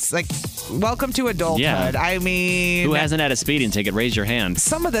dumbest. Like, welcome to adulthood. Yeah. I mean, Who hasn't had a speeding ticket? Raise your hand.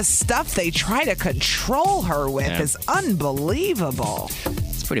 some of the stuff they try to control her with is unbelievable.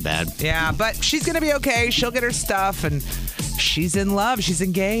 It's pretty bad. Yeah, but she's going to be okay. She'll get her stuff, and she's in love. She's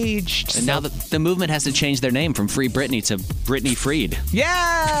engaged. And now the movement has to change their name from Free Britney to Britney Freed.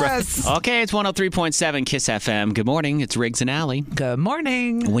 Yes! Okay, it's 103.7 KISS FM. Good morning. It's Riggs and Alley. Good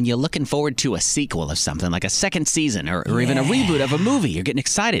morning. When you're looking forward to a sequel of something, like a second season or even a reboot of a movie, you're getting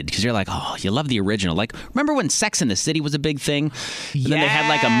excited because you're like, oh, you love the original. Like, remember when Sex and the City was a big thing? Yes. Then they had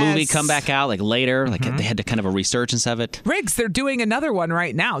like a movie come back out like later. Like they had to kind of a resurgence of it. Riggs, they're doing another one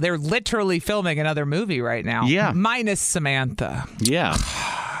right now. They're literally filming another movie right now. Yeah. Minus Samantha. Yeah.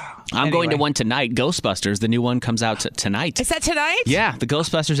 I'm going to one tonight. Ghostbusters, the new one comes out tonight. Is that tonight? Yeah, the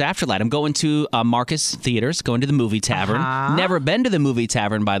Ghostbusters Afterlight. I'm going to Marcus Theaters, going to the Movie Tavern. Never been to the Movie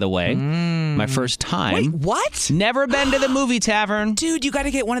Tavern, by the way. My first time. Wait, what? Never been to the Movie Tavern. Dude, you got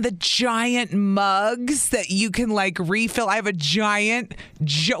to get one of the giant mugs that you can like refill. I have a giant,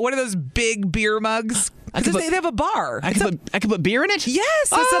 one of those big beer mugs. Because they have a bar. I could put beer in it? Yes,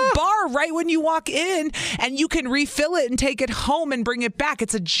 it's a bar right when you walk in, and you can refill it and take it home and bring it back.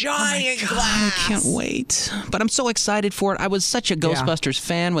 It's a giant glass. I can't wait. But I'm so excited for it. I was such a Ghostbusters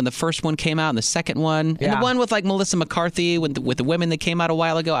fan when the first one came out and the second one. And the one with like Melissa McCarthy with the women that came out a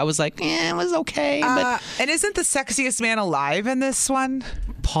while ago, I was like, it was okay. But and isn't the sexiest man alive in this one?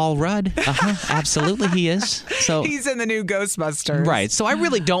 Paul Rudd. Absolutely he is. So he's in the new Ghostbusters. Right. So I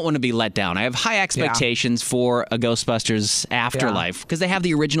really don't want to be let down. I have high expectations for a Ghostbusters Afterlife because they have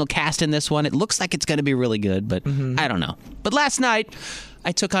the original cast in this one. It looks like it's going to be really good, but I don't know. But last night,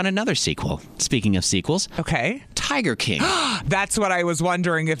 I took on another sequel. Speaking of sequels. Okay. Tiger King. That's what I was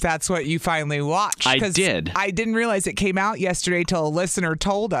wondering if that's what you finally watched. I did. I didn't realize it came out yesterday till a listener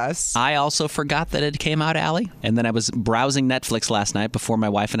told us. I also forgot that it came out, Allie. And then I was browsing Netflix last night before my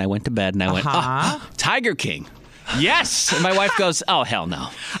wife and I went to bed, and I went, Tiger King. Yes. And my wife goes, oh, hell no.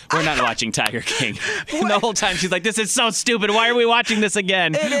 We're not watching Tiger King. And the whole time she's like, this is so stupid. Why are we watching this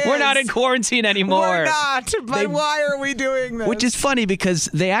again? We're not in quarantine anymore. We're not. But why are we doing this? Which is funny because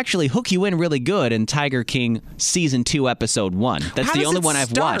they actually hook you in really good in Tiger King Season 2, Episode 1. That's the only one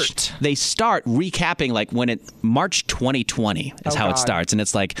I've watched. They start recapping like when March 2020 is how it starts. And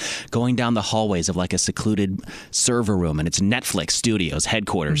it's like going down the hallways of like a secluded server room, and it's Netflix Studios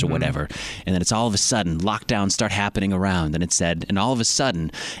headquarters or whatever. And then it's all of a sudden lockdowns start happening around, and it said, and all of a sudden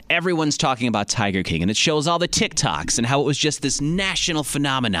everyone's talking about Tiger King, and it shows all the TikToks and how it was just this national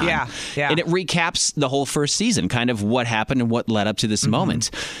phenomenon. Yeah. And it recaps the whole first season, kind of what happened and what led up to this moment.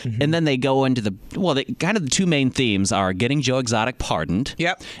 And then they go into the two main themes are getting Joe Exotic pardoned.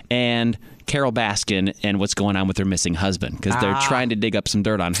 Yep. And Carol Baskin and what's going on with her missing husband, because they're trying to dig up some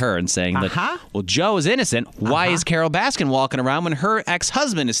dirt on her and saying that, well, Joe is innocent. Why is Carol Baskin walking around when her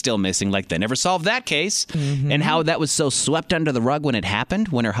ex-husband is still missing? Like, they never solved that case. And how that was so swept under the rug when it happened,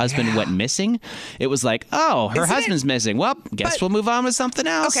 when her husband went missing. It was like, oh, her husband's missing. Well, guess we'll move on with something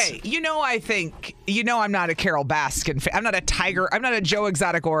else. Okay, I'm not a Carol Baskin fan. I'm not a Joe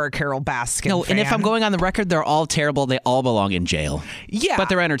Exotic or a Carol Baskin fan. And if I'm going on the record, they're all terrible. They all belong in jail. Yeah. But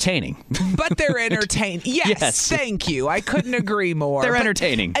they're entertaining. But they're entertaining. Yes, thank you. I couldn't agree more. They're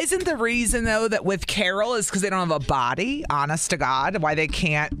entertaining. Isn't the reason, though, that with Carol is because they don't have a body, honest to God, why they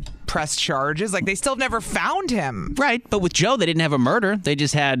can't press charges? Like, they still never found him. Right, but with Joe, they didn't have a murder. They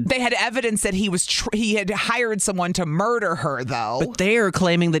just had... They had evidence that he had hired someone to murder her, though. But they are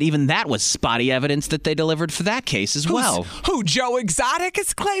claiming that even that was spotty evidence that they delivered for that case as well. Who, Joe Exotic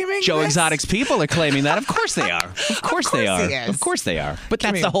is claiming Joe this? Exotic's people are claiming that. Of course they are. Of course they are. Of course they are. But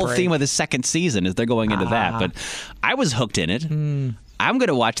that's the whole theme of the second season, is they're going into that. But I was hooked in it. I'm going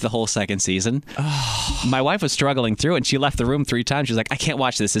to watch the whole second season. My wife was struggling through it, and she left the room 3 times. She was like, I can't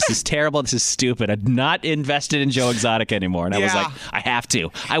watch this. This is terrible. This is stupid. I'm not invested in Joe Exotic anymore. And I was like, I have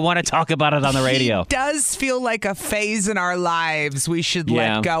to. I want to talk about it on the radio. It does feel like a phase in our lives we should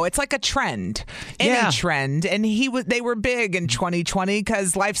let go. It's like a trend. Any trend. And they were big in 2020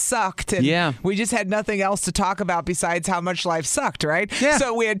 because life sucked. And we just had nothing else to talk about besides how much life sucked, right? Yeah.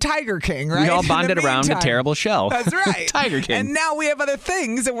 So we had Tiger King, right? We all bonded around a terrible show. That's right. Tiger King. And now we have other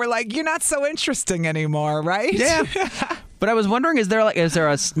things, and we're like, you're not so interesting anymore, right? Yeah. But I was wondering, is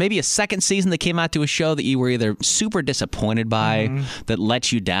there maybe a second season that came out to a show that you were either super disappointed by, that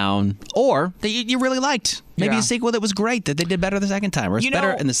let you down, or that you really liked? Maybe a sequel that was great, that they did better the second time, or it's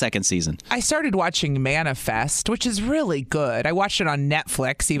better in the second season. I started watching Manifest, which is really good. I watched it on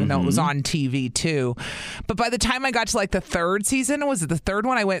Netflix, even though it was on TV too. But by the time I got to like the third season, was it the third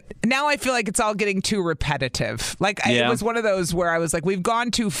one? Now I feel like it's all getting too repetitive. It was one of those where I was like, we've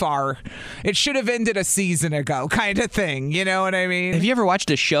gone too far. It should have ended a season ago, kind of thing. You know what I mean? Have you ever watched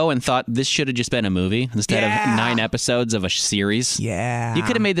a show and thought this should have just been a movie instead of 9 episodes of a series? Yeah. You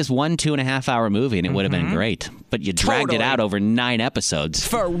could have made this 2.5 hour movie and it would have been great. But you dragged it out over 9 episodes.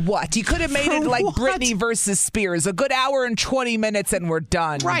 For what? You could have made it like Britney versus Spears, a good hour and 20 minutes, and we're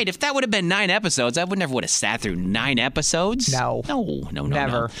done. Right. If that would have been 9 episodes, I would never have sat through 9 episodes. No.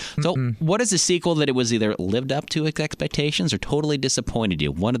 Never. So what is a sequel that it was either lived up to its expectations or totally disappointed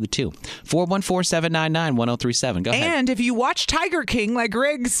you? One of the two. 414-799-1037. Go ahead. And if you watch Tiger King like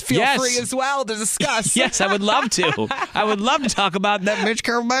Riggs, feel free as well to discuss. Yes, I would love to. I would love to talk about that Mitch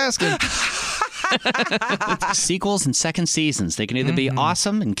Carol Baskin. Sequels and second seasons. They can either be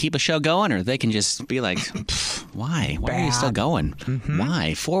awesome and keep a show going, or they can just be like, why? Why are you still going?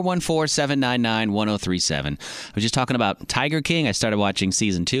 Why? 414-799-1037. I was just talking about Tiger King. I started watching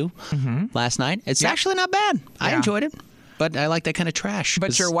season 2 last night. It's actually not bad. I enjoyed it. But I like that kind of trash.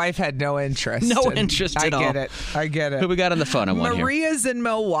 But your wife had no interest. No interest at all. I get it. Who we got on the phone? Maria's in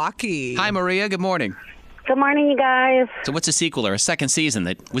Milwaukee. Hi, Maria. Good morning. Good morning, you guys. So what's a sequel or a second season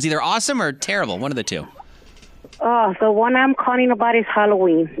that was either awesome or terrible? One of the two. The one I'm calling about is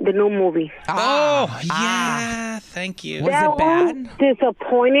Halloween, the new movie. Yeah, thank you. Was it bad? One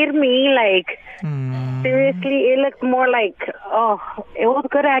disappointed me. Like, seriously, it looked more like, it was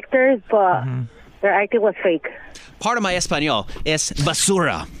good actors, but their acting was fake. Part of my Espanol es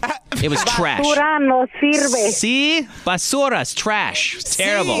basura. It was trash. Basura no sirve. See? Basura is trash. It's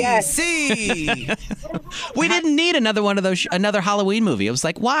terrible. See. We didn't need another one of those, another Halloween movie. It was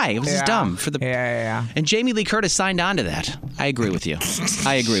like, why? It was just dumb. And Jamie Lee Curtis signed on to that. I agree with you.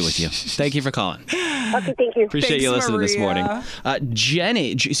 Thank you for calling. Okay, thank you. Appreciate you listening this morning.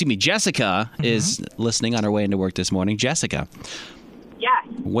 Jessica is listening on her way into work this morning. Jessica. Yes.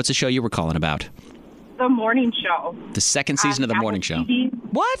 What's the show you were calling about? The morning show. The second season of the morning show. TV.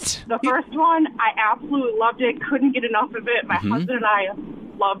 What? The first one, I absolutely loved it. Couldn't get enough of it. My husband and I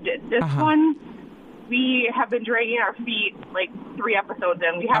loved it. This one, we have been dragging our feet like 3 episodes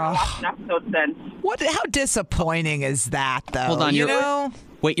in. We haven't watched an episode since. What? How disappointing is that, though? Hold on.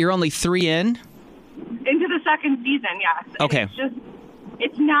 Wait, you're only 3 in? Into the second season, yes. Okay. And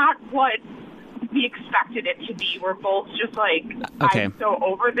it's not what we expected it to be. We're both just like, I'm so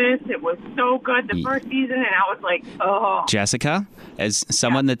over this. It was so good the first season, and I was like, oh. Jessica, as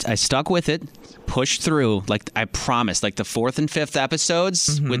someone that I stuck with it, pushed through, like I promised, like the 4th and 5th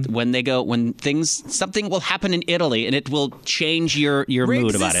episodes, something will happen in Italy, and it will change your mood about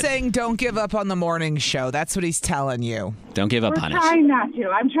it. Riggs is saying don't give up on the morning show. That's what he's telling you. Don't give up on it. I'm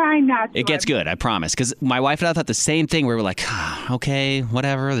trying not to. It gets good, I promise. Because my wife and I thought the same thing. We were like, okay,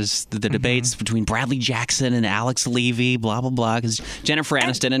 whatever. There's the debates between Bradley Jackson and Alex Levy, blah, blah, blah. Because Jennifer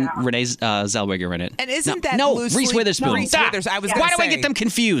Aniston and Renee Zellweger are in it. And isn't that loosely... Reese Witherspoon. Reese Witherspoon. Why do I get them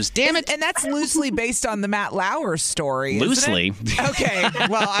confused? Damn it. And that's loosely based on the Matt Lauer story, Loosely? Isn't it? Okay.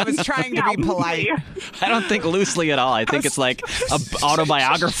 Well, I was trying to be polite. I don't think loosely at all. I think it's like an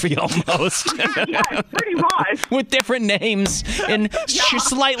autobiography almost. Yeah, pretty much. With different names and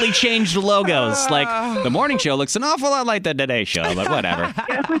slightly changed logos. Like, the morning show looks an awful lot like the Today Show, but whatever.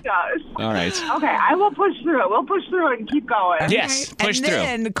 Yes, it does. All right. Okay, I will push through it. We'll push through it and keep going. Yes, push through.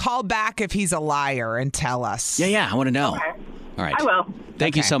 And then call back if he's a liar and tell us. Yeah, I want to know. Okay. All right. I will.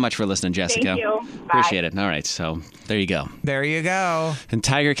 Thank you so much for listening, Jessica. Thank you. Bye. Appreciate it. All right, so there you go. There you go. And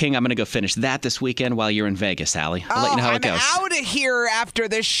Tiger King, I'm going to go finish that this weekend while you're in Vegas, Allie. I'll let you know how it goes. I'm out of here after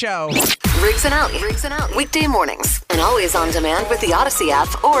this show. Riggs and Allie. Weekday mornings. And always on demand with the Odyssey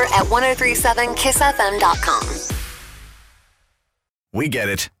app or at 1037kissfm.com. We get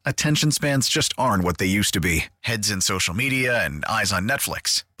it. Attention spans just aren't what they used to be. Heads in social media and eyes on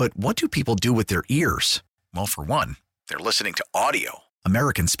Netflix. But what do people do with their ears? Well, for one, they're listening to audio.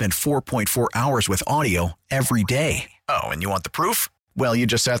 Americans spend 4.4 hours with audio every day. Oh, and you want the proof? Well, you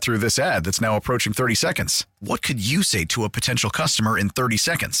just sat through this ad that's now approaching 30 seconds. What could you say to a potential customer in 30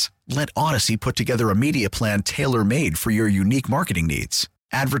 seconds? Let Odyssey put together a media plan tailor-made for your unique marketing needs.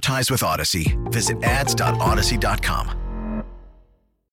 Advertise with Odyssey. Visit ads.odyssey.com.